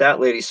know about that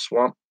lady,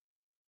 Swamp?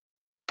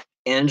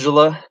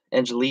 Angelia?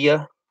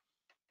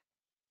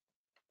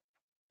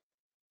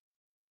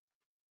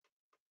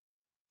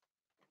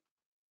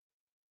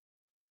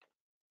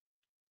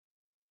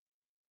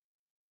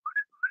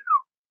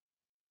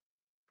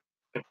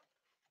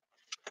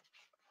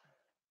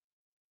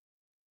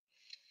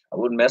 I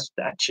wouldn't mess with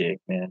that chick,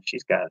 man.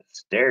 She's got a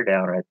stare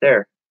down right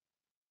there.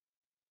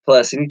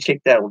 Plus, any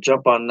chick that will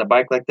jump on the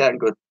bike like that and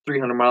go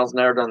 300 miles an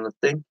hour down the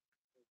thing,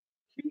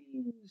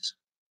 jeez,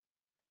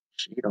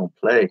 she don't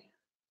play.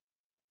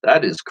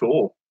 That is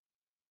cool.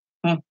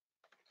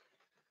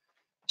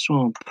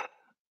 Swamp.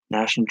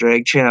 National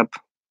Drag Champ.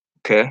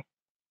 Okay.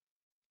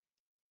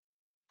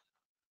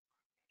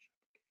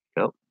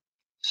 Yep.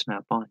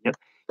 Snap on. Yep.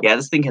 Yeah,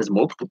 this thing has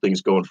multiple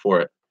things going for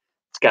it.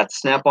 It's got the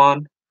snap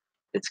on.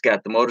 It's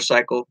got the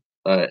motorcycle.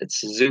 It's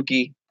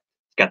Suzuki.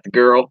 It's got the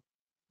girl.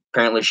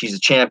 Apparently, she's a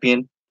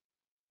champion.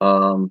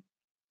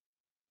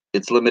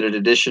 It's limited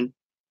edition.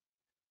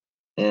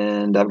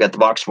 and I've got the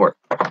box for it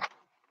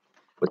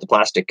with the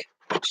plastic.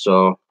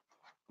 So I'm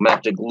gonna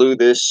have to glue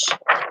this.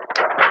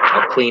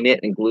 I'll clean it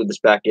and glue this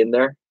back in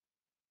there.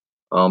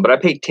 But I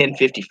paid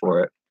 $10.50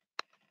 for it.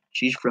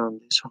 She's from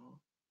this home.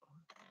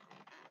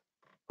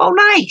 Oh,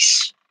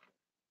 nice.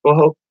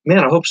 Well,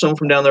 man, I hope someone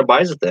from down there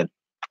buys it then.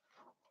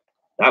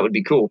 That would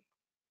be cool.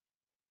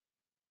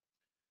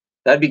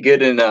 That'd be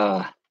good in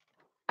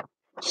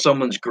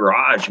someone's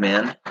garage,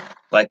 man.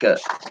 Like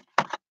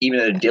even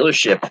at a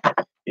dealership,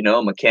 you know,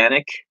 a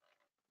mechanic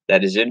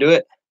that is into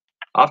it.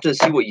 I'll have to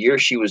see what year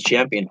she was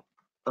champion.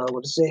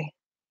 What does it say?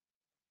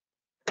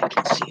 I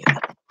can see it.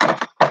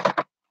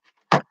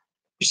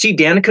 You see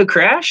Danica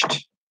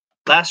crashed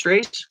last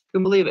race?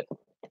 Couldn't believe it.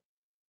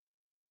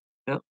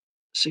 Yep.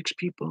 6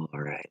 people.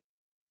 All right.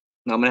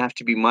 Now I'm going to have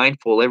to be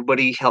mindful.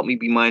 Everybody help me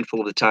be mindful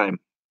of the time.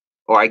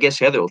 Or I guess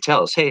Heather will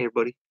tell us, hey,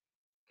 everybody.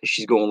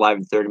 She's going live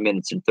in 30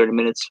 minutes. In 30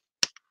 minutes,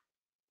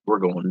 we're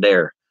going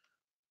there.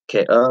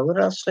 Okay,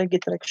 what else did I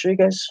get that I can show you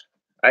guys?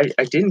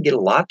 I didn't get a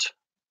lot.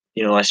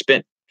 You know, I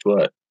spent,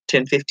 what,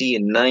 $10.50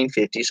 and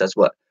 $9.50, so that's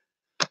what?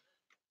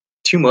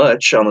 Too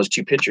much on those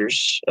 2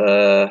 pictures.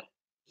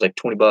 Like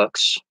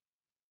 $20.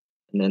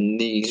 And then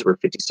these were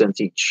 50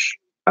 cents each.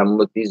 I haven't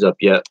looked these up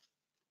yet.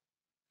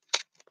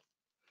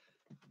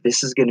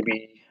 This is going to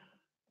be,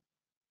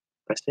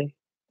 I say,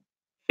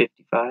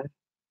 55.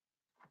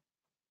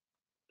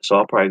 So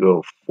I'll probably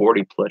go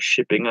 40 plus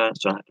shipping on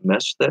it, so I don't have to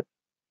mess with it.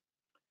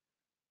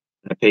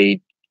 I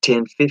paid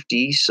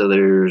 $10.50, so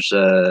there's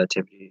 10,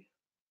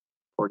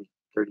 40,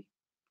 30.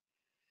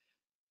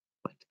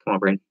 Come on,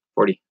 brain.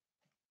 40,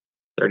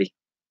 30,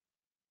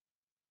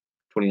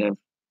 29,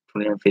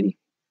 29.50,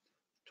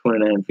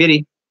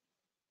 29.50.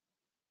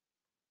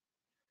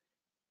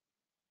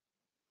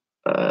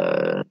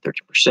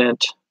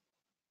 13%.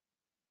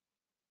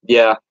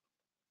 Yeah,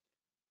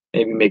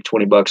 maybe make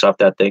 $20 off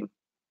that thing.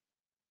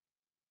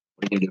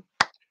 What are you gonna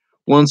do?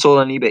 One sold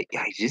on eBay.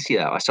 Yeah, you see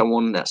that? I saw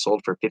one that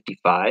sold for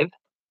 55,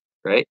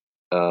 right?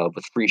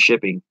 With free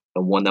shipping,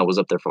 and one that was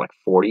up there for like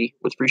 40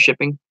 with free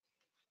shipping.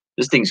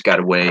 This thing's got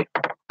to weigh.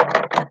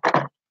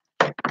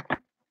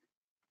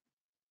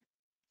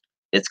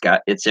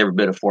 It's every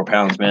bit of 4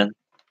 pounds, man.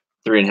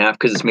 3.5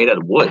 because it's made out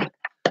of wood,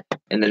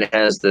 and then it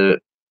has the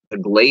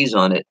glaze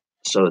on it,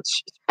 so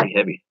it's pretty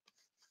heavy.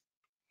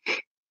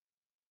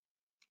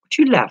 What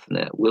you laughing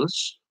at,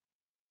 Willis?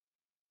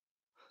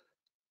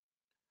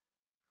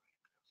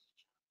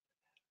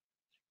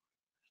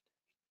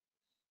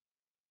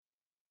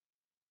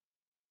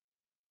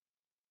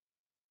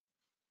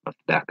 I have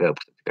to back up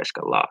because I think I just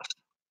got lost.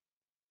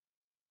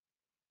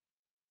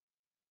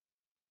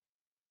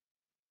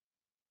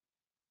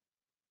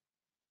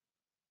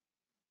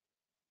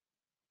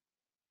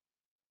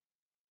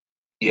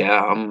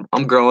 Yeah,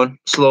 I'm growing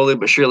slowly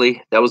but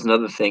surely. That was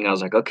another thing. I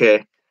was like,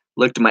 okay,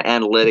 looked at my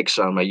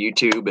analytics on my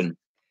YouTube, and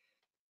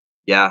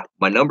yeah,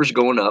 my numbers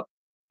going up.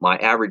 My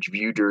average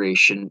view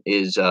duration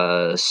is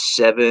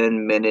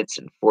 7 minutes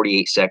and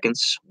 48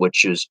 seconds,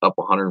 which is up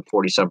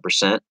 140 some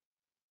percent,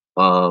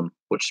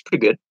 which is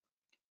pretty good,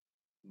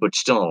 but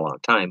still a long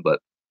time.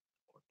 But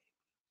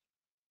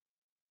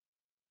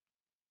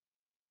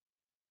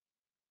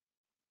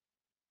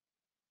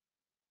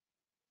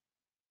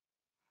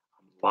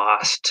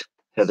lost.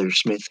 Heather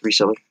Smith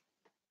reseller,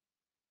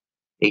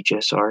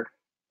 HSR.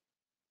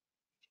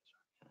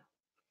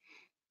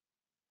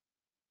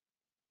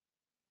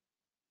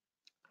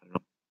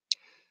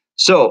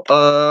 So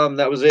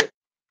that was it.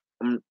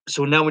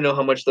 So now we know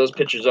how much those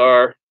pictures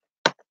are.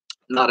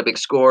 Not a big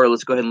score.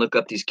 Let's go ahead and look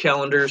up these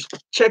calendars.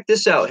 Check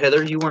this out,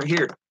 Heather. You weren't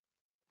here.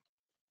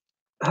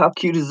 How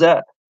cute is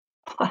that?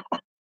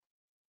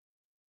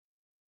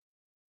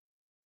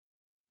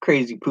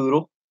 Crazy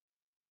poodle.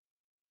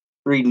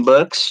 Reading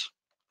books.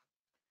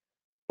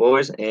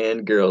 Boys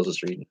and girls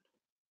is reading.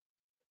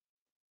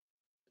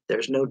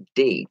 There's no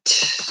date.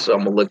 So I'm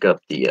going to look up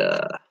the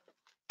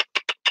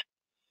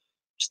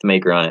just the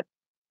maker on it.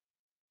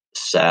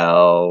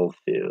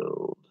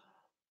 Salfield.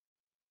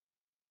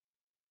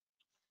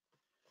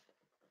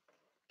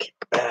 Kick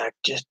back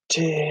just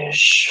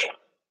tish.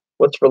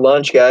 What's for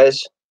lunch,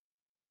 guys?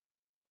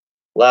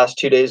 Last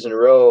 2 days in a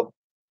row.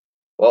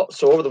 Well,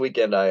 so over the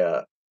weekend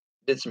I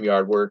did some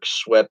yard work,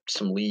 swept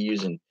some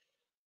leaves, and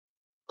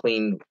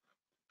cleaned.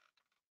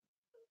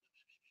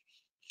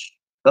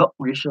 Oh,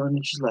 we're showing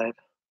inches live.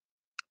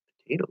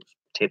 Potatoes.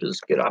 Potatoes is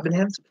good. I've been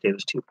having some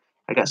potatoes too.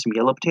 I got some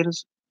yellow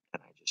potatoes,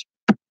 and I just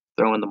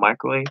throw in the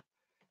microwave.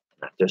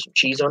 And I throw some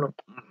cheese on them.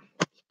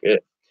 It's good.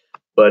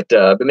 But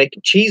I've been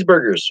making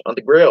cheeseburgers on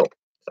the grill.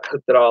 So I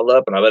hooked it all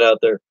up, and I've been out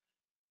there,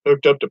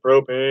 hooked up the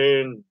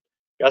propane,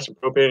 got some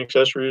propane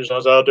accessories, and I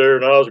was out there,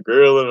 and I was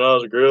grilling,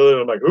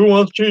 I'm like, who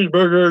wants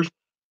cheeseburgers?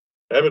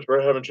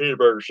 We're having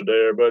cheeseburgers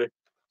today, everybody.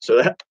 So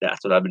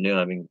that's what I've been doing.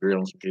 I've been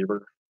grilling some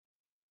cheeseburgers.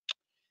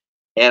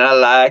 And I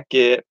like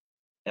it.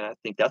 And I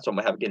think that's what I'm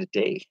going to have again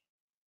today.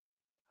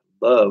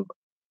 Love.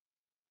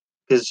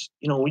 Because,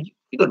 you know, when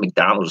you go to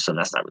McDonald's or something,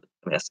 that's not really,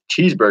 I mean, that's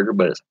a cheeseburger,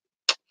 but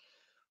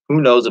who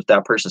knows if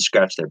that person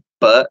scratched their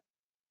butt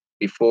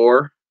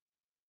before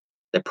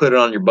they put it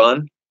on your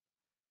bun.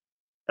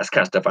 That's the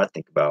kind of stuff I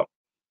think about,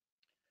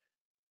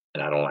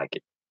 and I don't like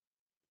it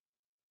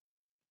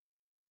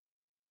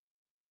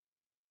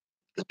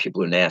because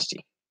people are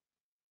nasty,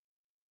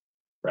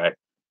 right?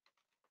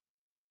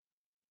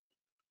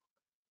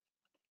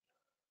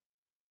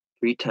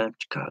 3-time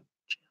Chicago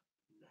champ.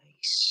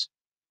 Nice.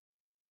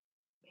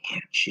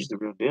 Man, she's the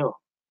real deal.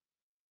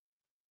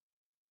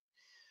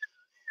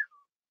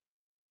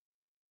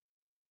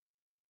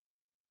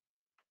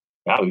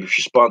 Wow, you're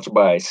sponsored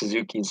by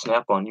Suzuki and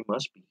Snap-on. You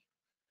must be.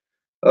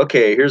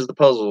 Okay, here's the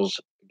puzzles,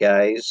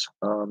 guys.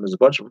 There's a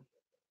bunch of them.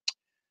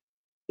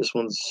 This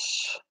one's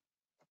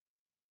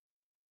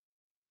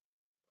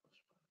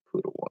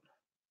poodle one.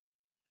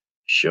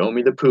 Show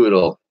me the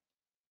poodle.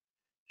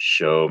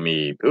 Show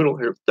me poodle.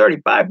 Here,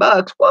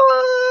 $35.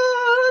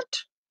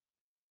 What?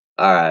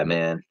 All right,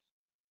 man.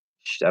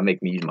 That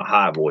make me use my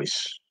high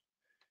voice.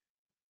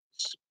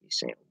 He's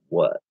saying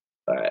what?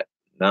 All right.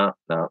 No.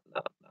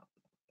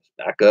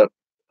 Back up.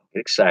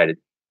 Get excited.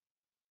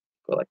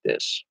 Go like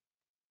this.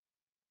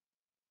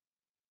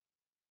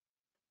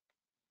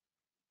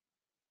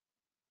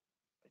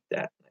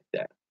 Like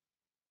that.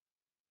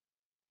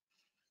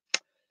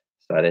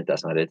 That's not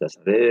it. That's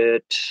not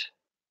it.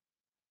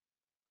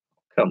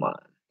 Come on.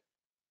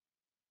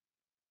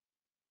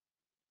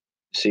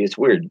 See, it's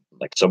weird.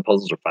 Like some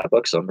puzzles are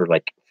 $5, some are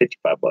like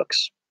 $55.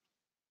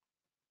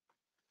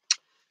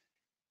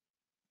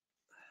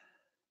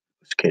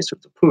 Okay, so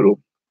it's a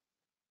poodle.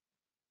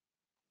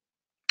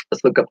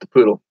 Let's look up the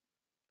poodle.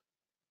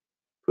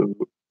 Poodle.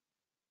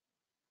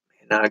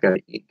 Man, now I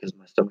gotta eat because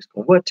my stomach's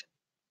going, what?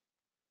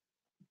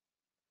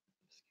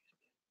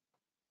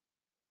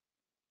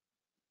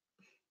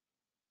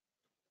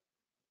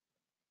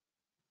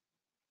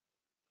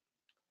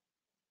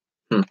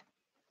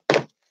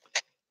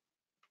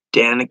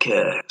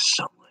 Danica has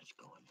so much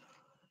going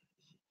on.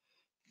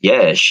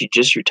 Yeah, she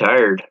just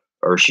retired,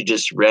 or she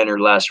just ran her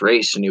last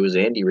race, and it was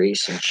an Indy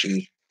race, and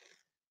she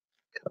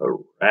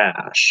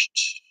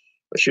crashed.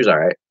 But she was all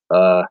right.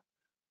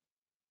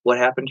 What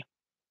happened?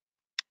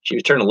 She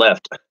was turning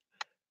left,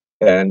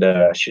 and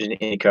she was in an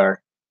Indy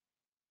car.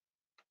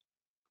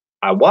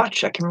 I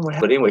watched. I can't remember what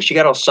happened. But anyway, she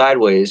got all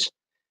sideways,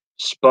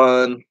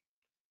 spun.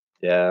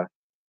 Yeah.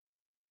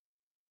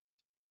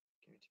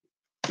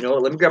 You know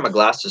what? Let me grab my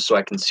glasses so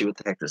I can see what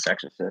the heck this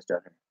actually says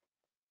down here.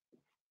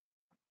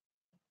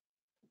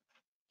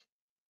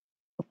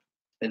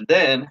 And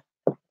then,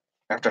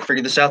 after I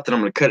figure this out, then I'm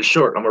going to cut it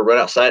short. I'm going to run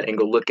outside and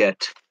go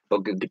get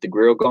the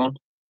grill going.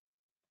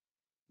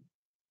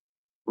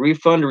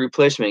 Refund or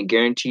replacement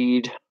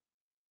guaranteed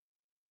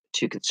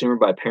to consumer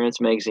by Parents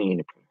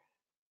Magazine.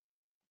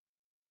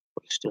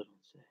 Still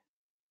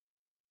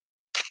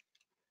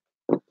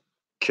don't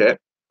say. Okay.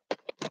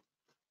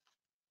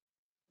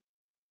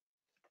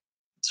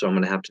 So I'm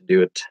going to have to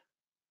do it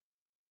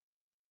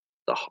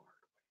the hard way.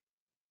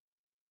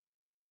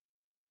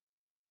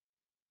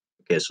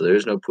 Okay, so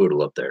there's no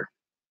poodle up there.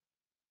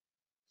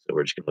 So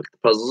we're just going to look at the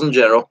puzzles in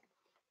general.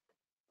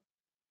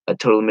 I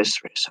totally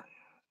missed the race.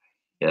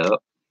 Yeah,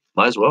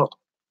 might as well.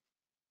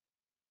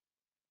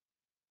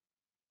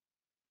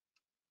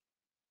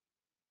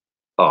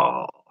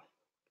 Oh,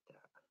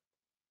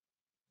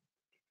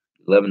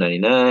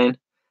 $11.99.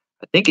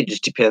 I think it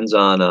just depends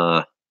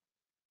on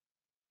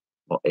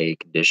well, A,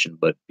 condition,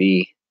 but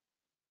B,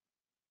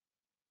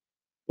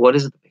 what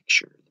is the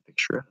picture? The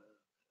picture.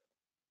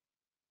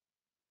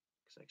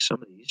 It's like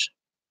some of these.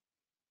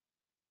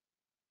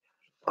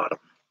 A lot of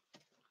them.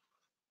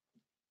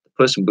 The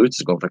Puss in Boots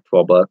is going for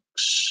like $12.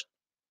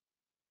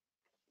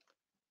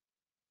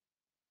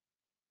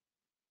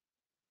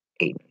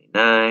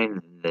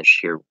 $8.99, and this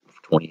here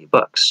for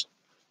 $28.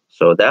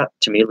 So that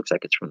to me looks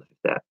like it's from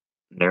that.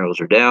 Narrows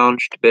her down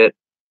just a bit.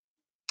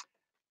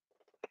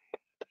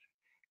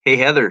 Hey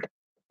Heather,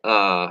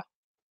 what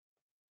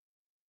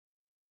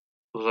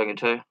was I gonna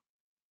tell you?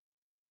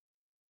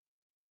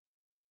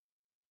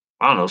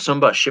 I don't know, something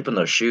about shipping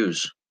those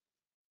shoes.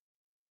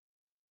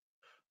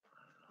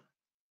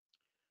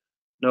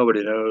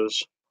 Nobody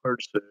knows. Hard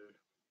to say.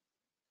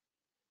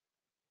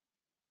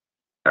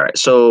 All right,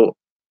 so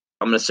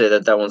I'm gonna say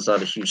that one's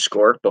not a huge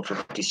score, but for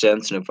 50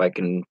 cents, and if I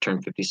can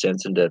turn 50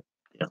 cents into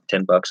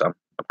 $10, I'm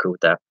cool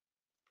with that.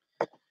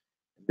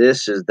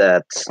 This is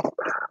that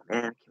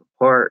man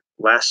part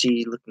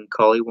Lassie looking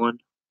collie one.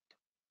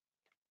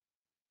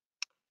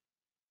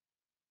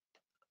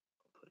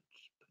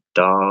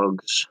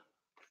 Dogs.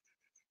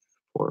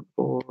 4.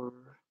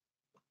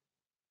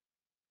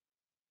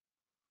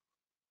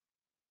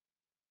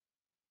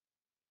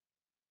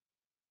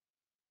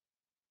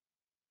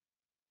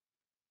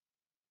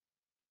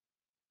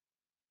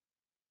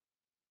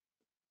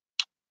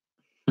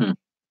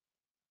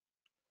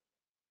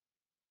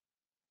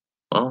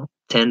 Well,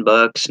 $10,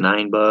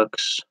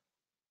 $9.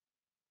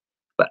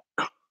 But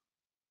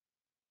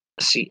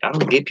see, I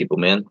don't get people,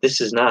 man. This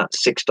is not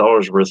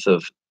 $6 worth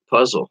of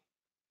puzzle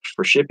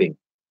for shipping.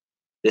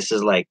 This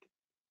is like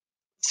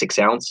 6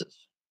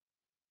 ounces.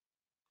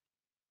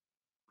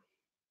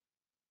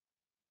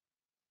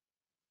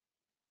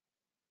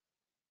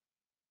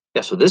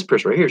 Yeah, so this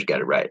person right here's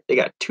got it right. They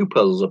got 2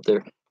 puzzles up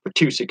there. for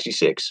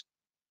 $2.66.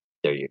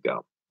 There you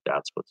go.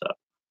 That's what's up.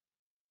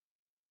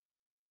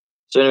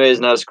 So, anyways,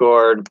 now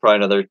scored probably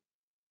another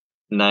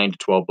 $9 to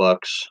 $12,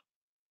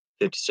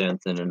 50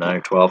 cents, and a 9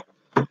 or 12.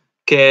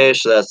 Okay,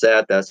 so that's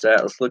that. That's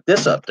that. Let's look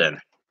this up then.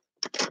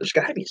 There's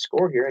got to be a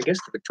score here. I guess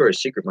the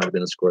Victoria's Secret might have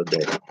been the score of the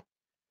day.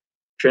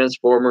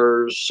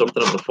 Transformers,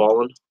 something of the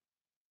Fallen,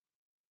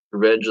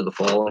 Revenge of the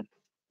Fallen,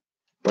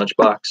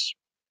 Lunchbox.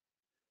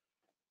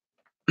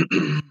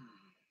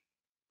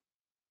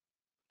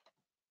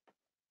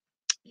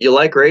 You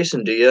like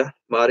racing, do you,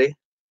 Marty?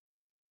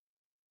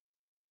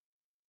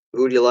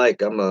 Who do you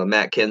like? I'm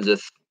Matt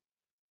Kenseth.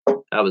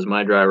 That was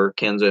my driver,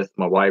 Kenseth.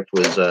 My wife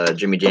was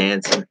Jimmy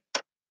Jansen.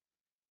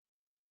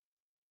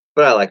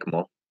 But I like them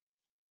all.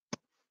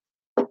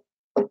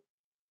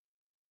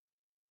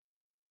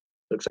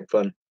 Looks like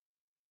fun.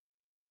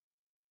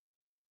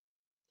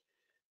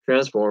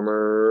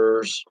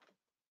 Transformers.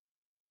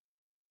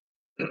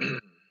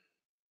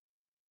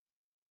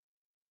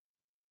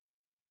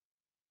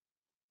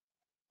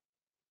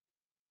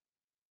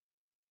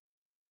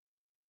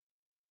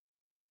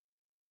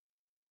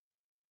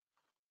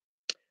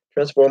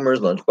 Transformers,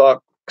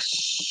 Lunchbox.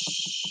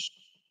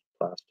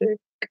 Plastic.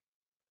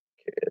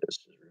 Okay, this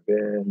is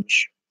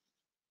Revenge.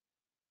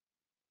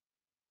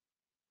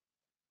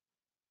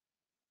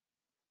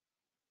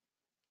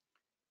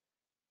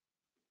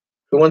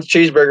 Who wants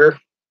cheeseburger?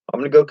 I'm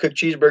going to go cook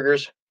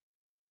cheeseburgers.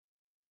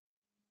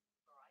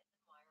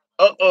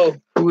 Uh-oh.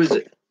 Who is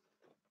it?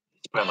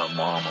 It's probably my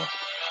mama.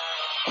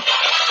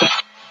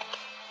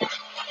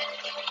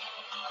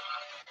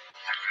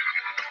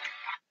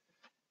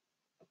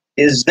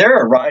 Is there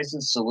a rise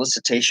in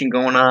solicitation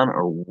going on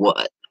or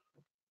what?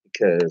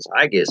 Because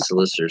I get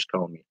solicitors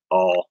calling me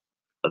all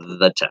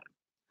the time.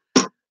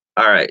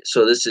 All right,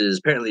 so this is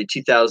apparently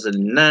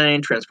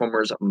 2009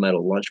 Transformers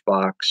Metal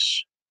Lunchbox.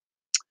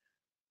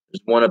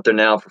 There's one up there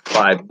now for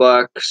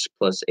 $5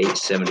 plus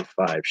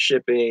 $8.75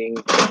 shipping.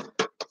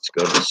 Let's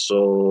go to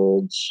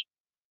solds.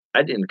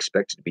 I didn't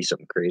expect it to be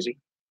something crazy.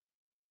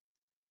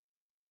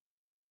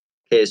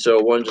 Okay,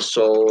 so one just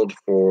sold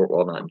for,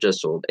 well, not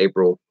just sold,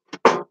 April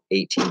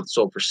 18th.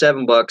 Sold for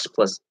 $7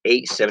 plus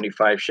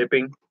 $8.75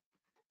 shipping.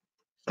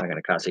 It's not going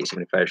to cost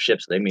 $8.75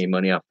 ship, so they made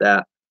money off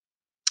that.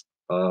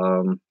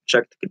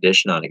 Check the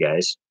condition on it,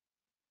 guys.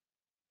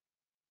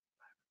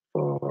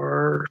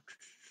 For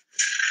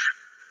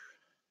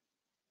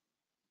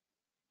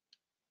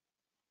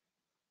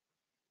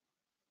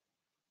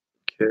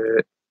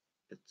okay,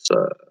 it's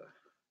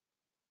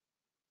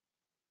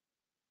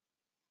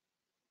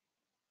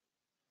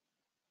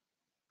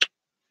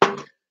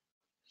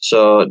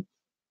so it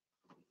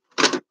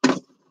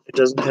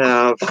doesn't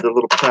have the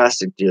little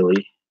plastic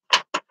dealy.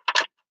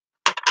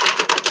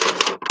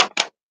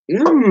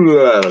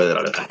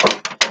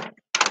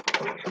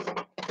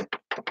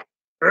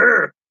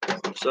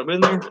 Some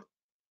in there.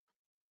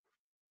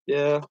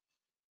 Yeah,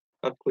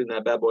 I'll clean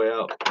that bad boy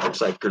out.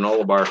 Looks like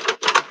granola bar.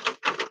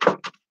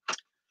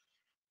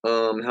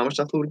 How much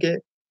stuff would we get?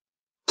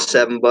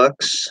 $7.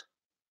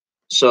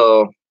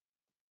 So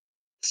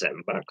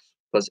 $7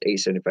 plus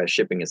 $8.75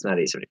 shipping. It's not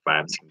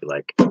 $8.75. It's gonna be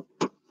like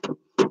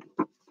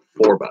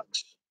 $4.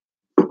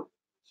 So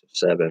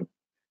 7.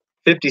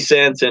 50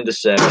 cents into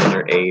 7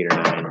 or 8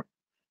 or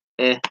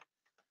 9.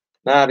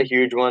 Not a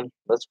huge one.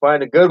 Let's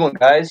find a good one,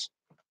 guys.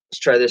 Let's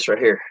try this right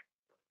here.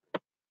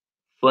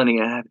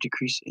 Blending, I have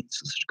decreased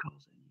unsolicited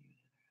calls.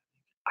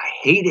 I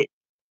hate it.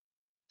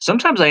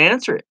 Sometimes I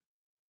answer it,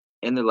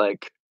 and they're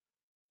like,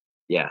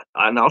 yeah,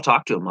 and I'll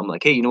talk to them. I'm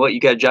like, hey, you know what? You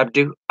got a job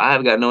to do. I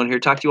haven't got no one here to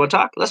talk to. You want to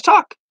talk? Let's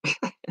talk.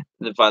 And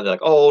then finally, they're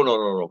like, oh,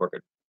 no, we're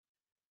good.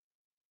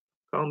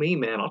 Call me,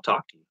 man. I'll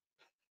talk to you.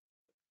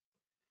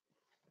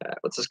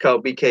 What's this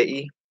called?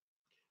 BKE?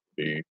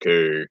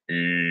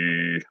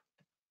 BKE.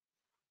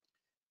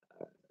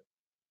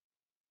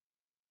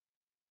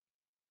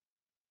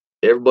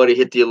 Everybody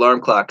hit the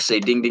alarm clock. Say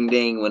ding, ding,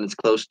 ding when it's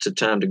close to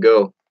time to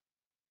go.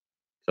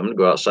 I'm going to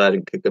go outside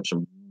and pick up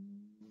some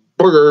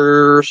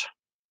burgers.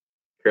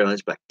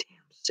 Caroline's like,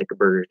 damn, sick of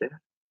burgers, Dad.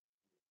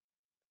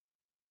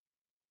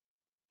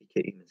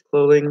 BKE Men's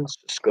Clothing. Let's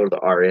just go to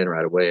the RN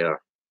right away.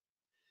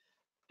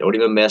 Don't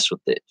even mess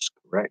with it. Just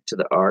go right to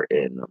the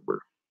RN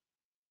number.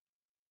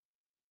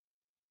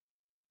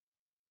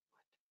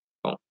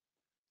 Oh.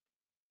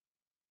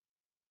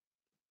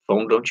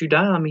 Phone, don't you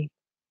die on me.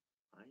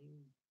 I'm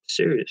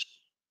serious.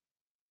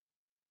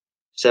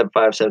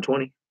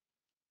 75720.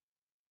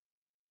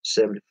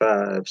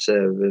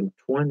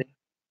 75720.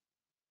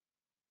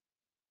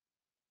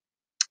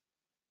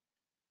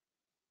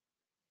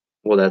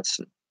 Well, that's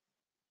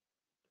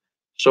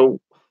so.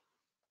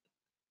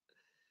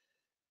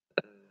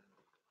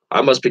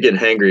 I must be getting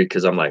hangry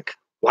because I'm like,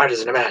 why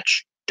doesn't it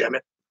match? Damn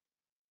it.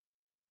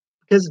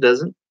 Because it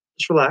doesn't.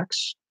 Just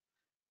relax.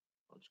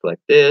 Let's go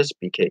like this.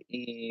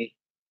 BKE.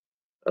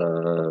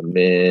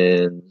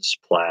 Men's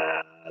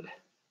plaid.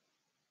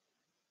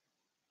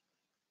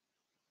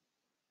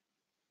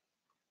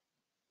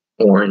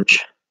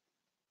 Orange.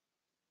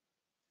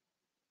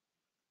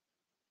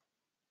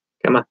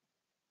 Come on.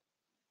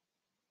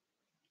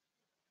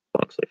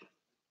 Long sleeve.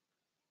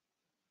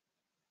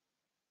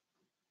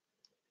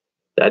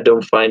 I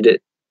don't find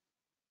it.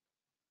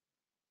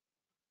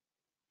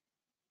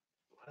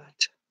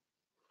 What?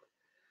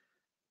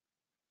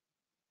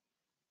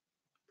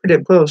 Pretty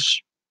damn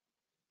close.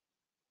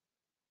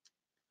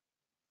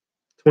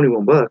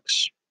 21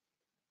 bucks.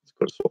 Let's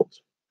go to sold.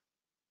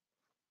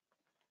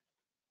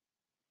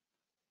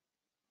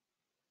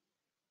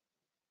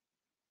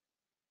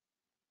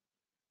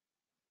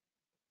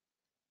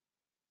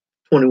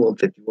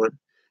 $21.51.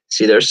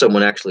 See, there's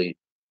someone actually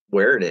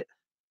wearing it.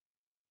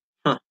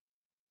 Huh.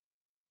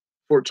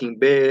 14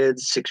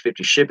 bids,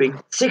 $6.50 shipping.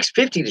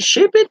 $6.50 to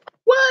ship it?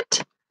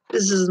 What?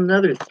 This is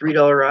another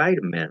 $3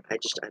 item, man. I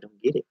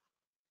don't get it.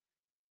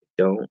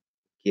 Don't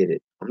get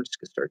it. I'm just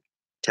gonna start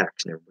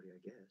taxing everybody, I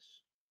guess.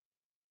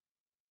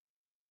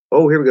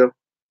 Oh, here we go.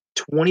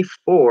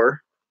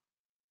 24.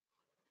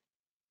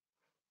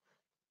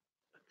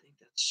 I think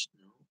that's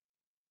no.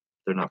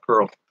 They're not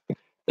pearl.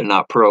 They're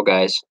not pearl,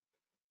 guys.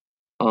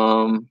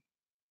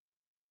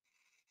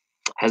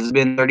 Has it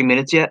been 30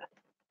 minutes yet?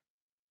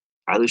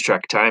 I lose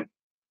track of time.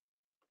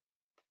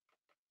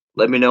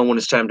 Let me know when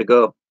it's time to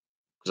go,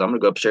 because I'm gonna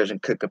go upstairs and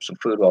cook up some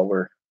food while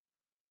we're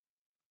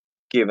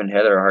giving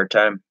Heather a hard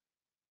time.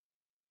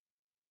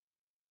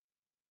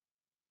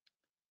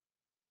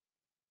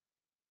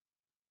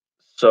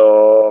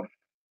 So,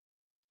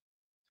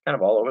 kind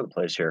of all over the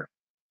place here.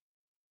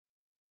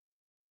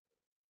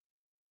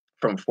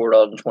 From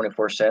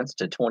 $4.24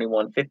 to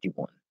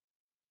 $21.51.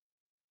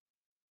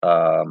 I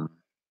don't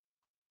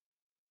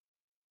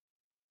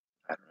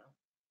know.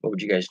 What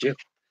would you guys do?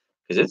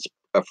 Because it's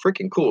a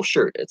freaking cool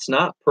shirt. It's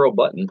not pearl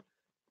button,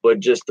 but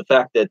just the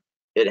fact that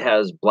it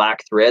has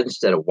black thread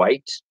instead of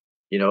white,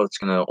 you know, it's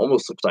gonna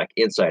almost look like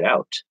inside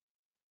out.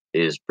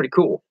 Is pretty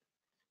cool.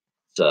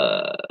 It's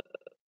I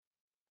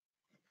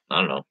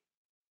don't know,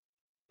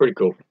 pretty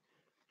cool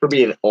for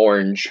being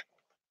orange.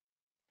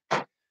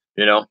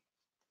 You know.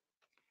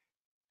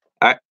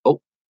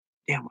 Oh,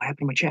 damn! What happened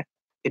to my chat?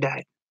 It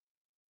died.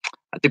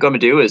 I think what I'm gonna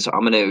do is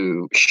I'm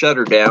gonna shut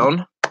her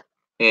down,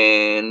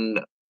 and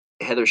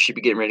Heather should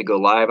be getting ready to go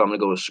live. I'm gonna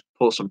go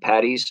pull some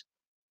patties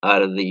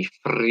out of the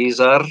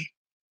freezer,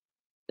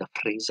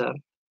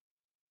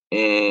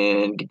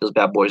 and get those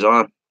bad boys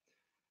on.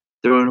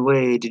 Throwing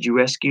away. Did you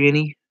rescue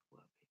any?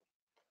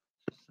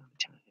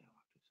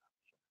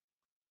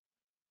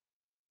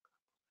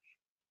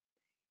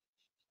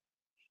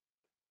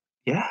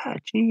 Yeah,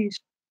 jeez.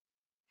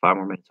 5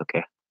 more minutes.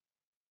 Okay.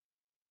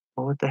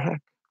 Well, what the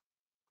heck?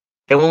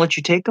 They won't let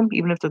you take them,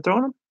 even if they're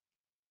throwing them.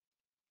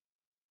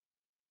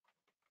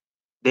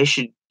 They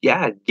should,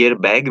 yeah, get a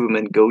bag of them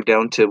and go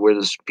down to where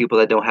there's people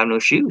that don't have no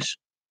shoes.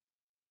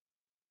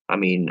 I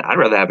mean, I'd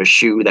rather have a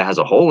shoe that has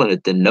a hole in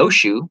it than no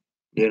shoe,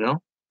 you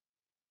know?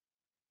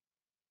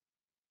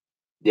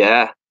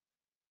 Yeah.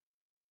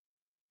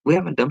 We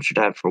haven't dumpster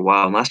dived for a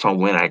while. And last time I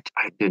went,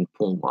 I didn't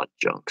pull a lot of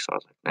junk. So I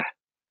was like, nah.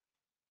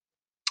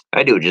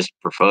 I do it just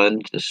for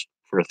fun, just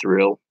for a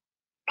thrill.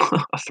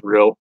 A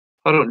thrill.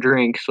 I don't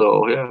drink,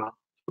 so yeah.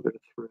 A bit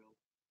of thrill.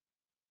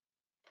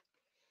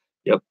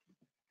 Yep.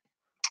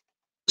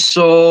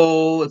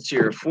 So let's see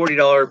here.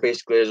 $40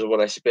 basically is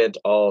what I spent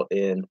all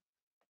in.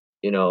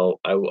 You know,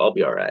 I'll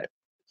be all right.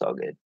 It's all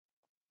good.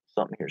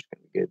 Something here's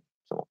gonna be good.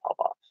 Something will pop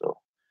off. So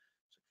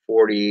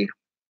 40,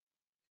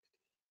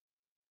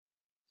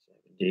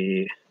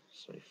 70,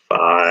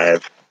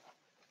 75,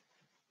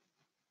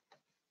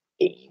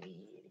 80,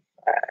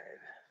 85.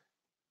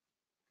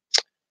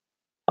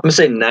 I'm gonna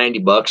say 90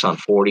 bucks on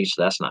 40,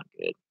 so that's not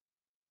good.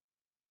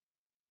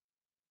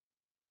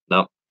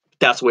 No,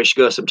 that's the way she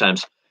goes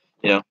sometimes.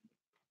 You know,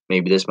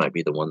 maybe this might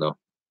be the one though.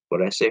 What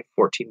did I say?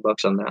 14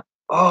 bucks on that.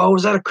 Oh,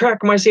 was that a crack?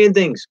 Am I saying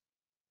things?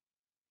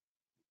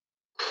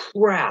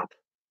 Crap.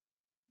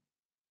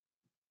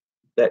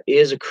 That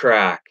is a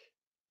crack.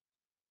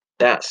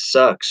 That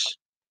sucks.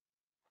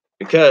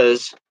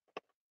 Because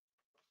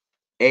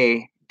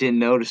A, didn't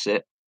notice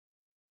it,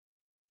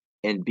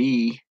 and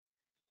B,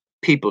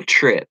 people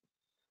trip.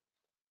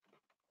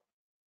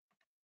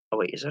 Oh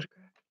wait, is that a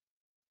crack?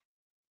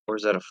 Or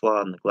is that a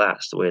flaw in the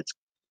glass, the way it's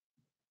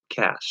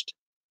cast?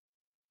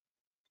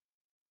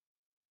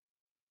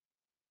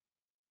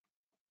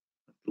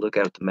 Look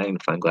out the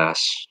magnifying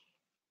glass.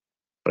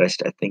 But I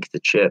think it's a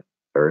chip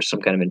or some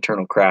kind of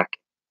internal crack.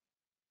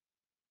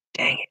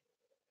 Dang it.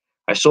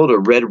 I sold a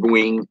Red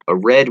Wing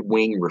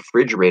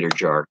refrigerator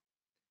jar.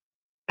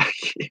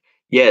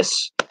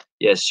 Yes,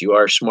 you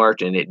are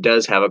smart, and it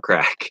does have a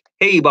crack.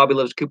 Hey, Bobby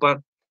loves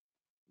coupon.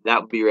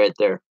 That would be right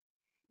there.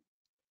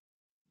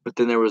 But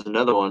then there was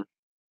another one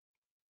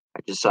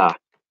I just saw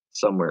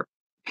somewhere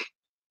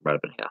right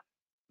up in here.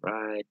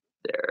 Right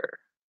there.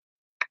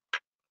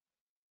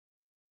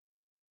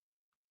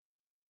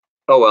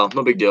 Oh well,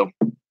 no big deal.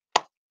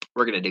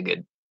 We're gonna do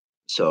good.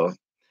 So,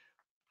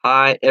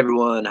 hi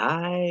everyone.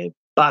 Hi,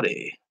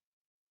 Bobby.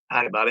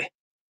 Hi, Bobby.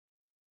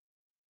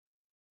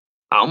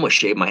 I almost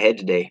shaved my head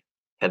today,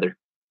 Heather.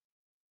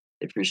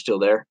 If you're still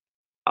there,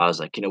 I was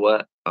like, you know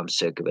what? I'm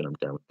sick of it. I'm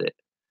done with it.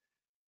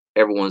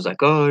 Everyone's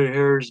like, oh, your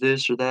hair's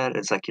this or that.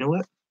 It's like, you know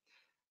what?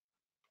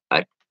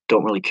 I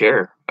don't really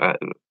care. I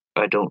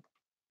don't.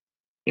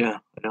 Yeah,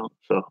 I don't.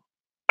 So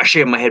I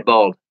shaved my head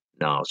bald.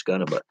 No, I was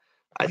gonna, but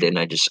I didn't.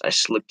 I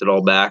slicked it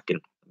all back and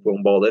I'm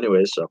going bald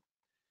anyway. So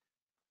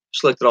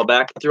slicked it all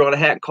back, threw on a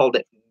hat, called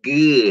it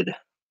good.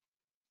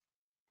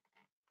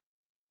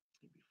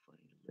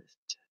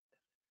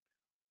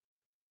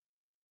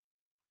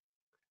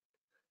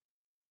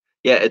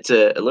 Yeah, it's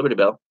a Liberty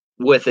Bell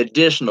with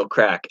additional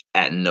crack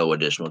at no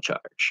additional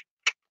charge.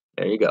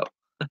 There you go.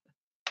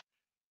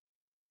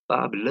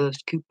 Bobby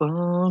loves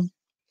coupon.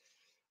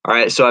 All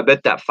right, so I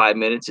bet that 5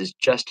 minutes is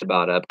just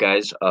about up,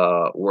 guys.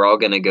 We're all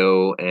gonna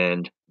go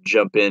and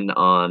jump in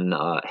on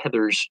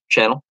Heather's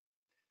channel.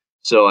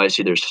 So I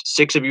see there's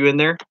 6 of you in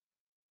there.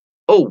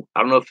 Oh,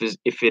 I don't know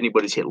if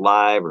anybody's hit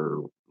live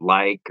or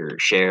like or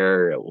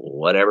share or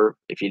whatever.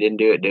 If you didn't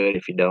do it, do it.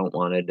 If you don't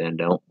want it, then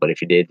don't. But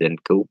if you did, then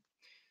cool.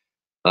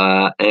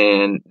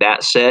 And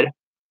that said,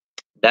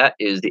 that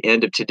is the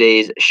end of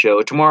today's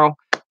show. Tomorrow,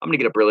 I'm gonna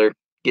get up earlier,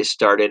 get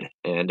started,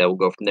 and we'll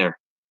go from there.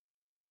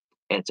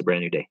 And it's a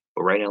brand new day.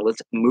 But right now,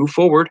 let's move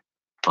forward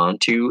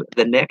onto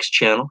the next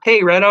channel.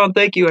 Hey, right on.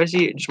 Thank you. I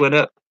see it just went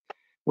up.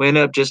 Went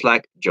up just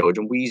like George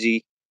and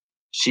Wheezy.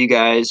 See you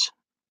guys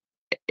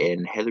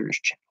in Heather's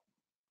channel.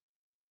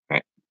 All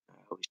right. I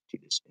always do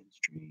this in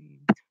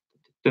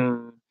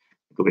stream.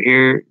 Over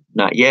here.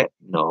 Not yet.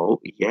 No.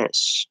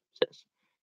 Yes.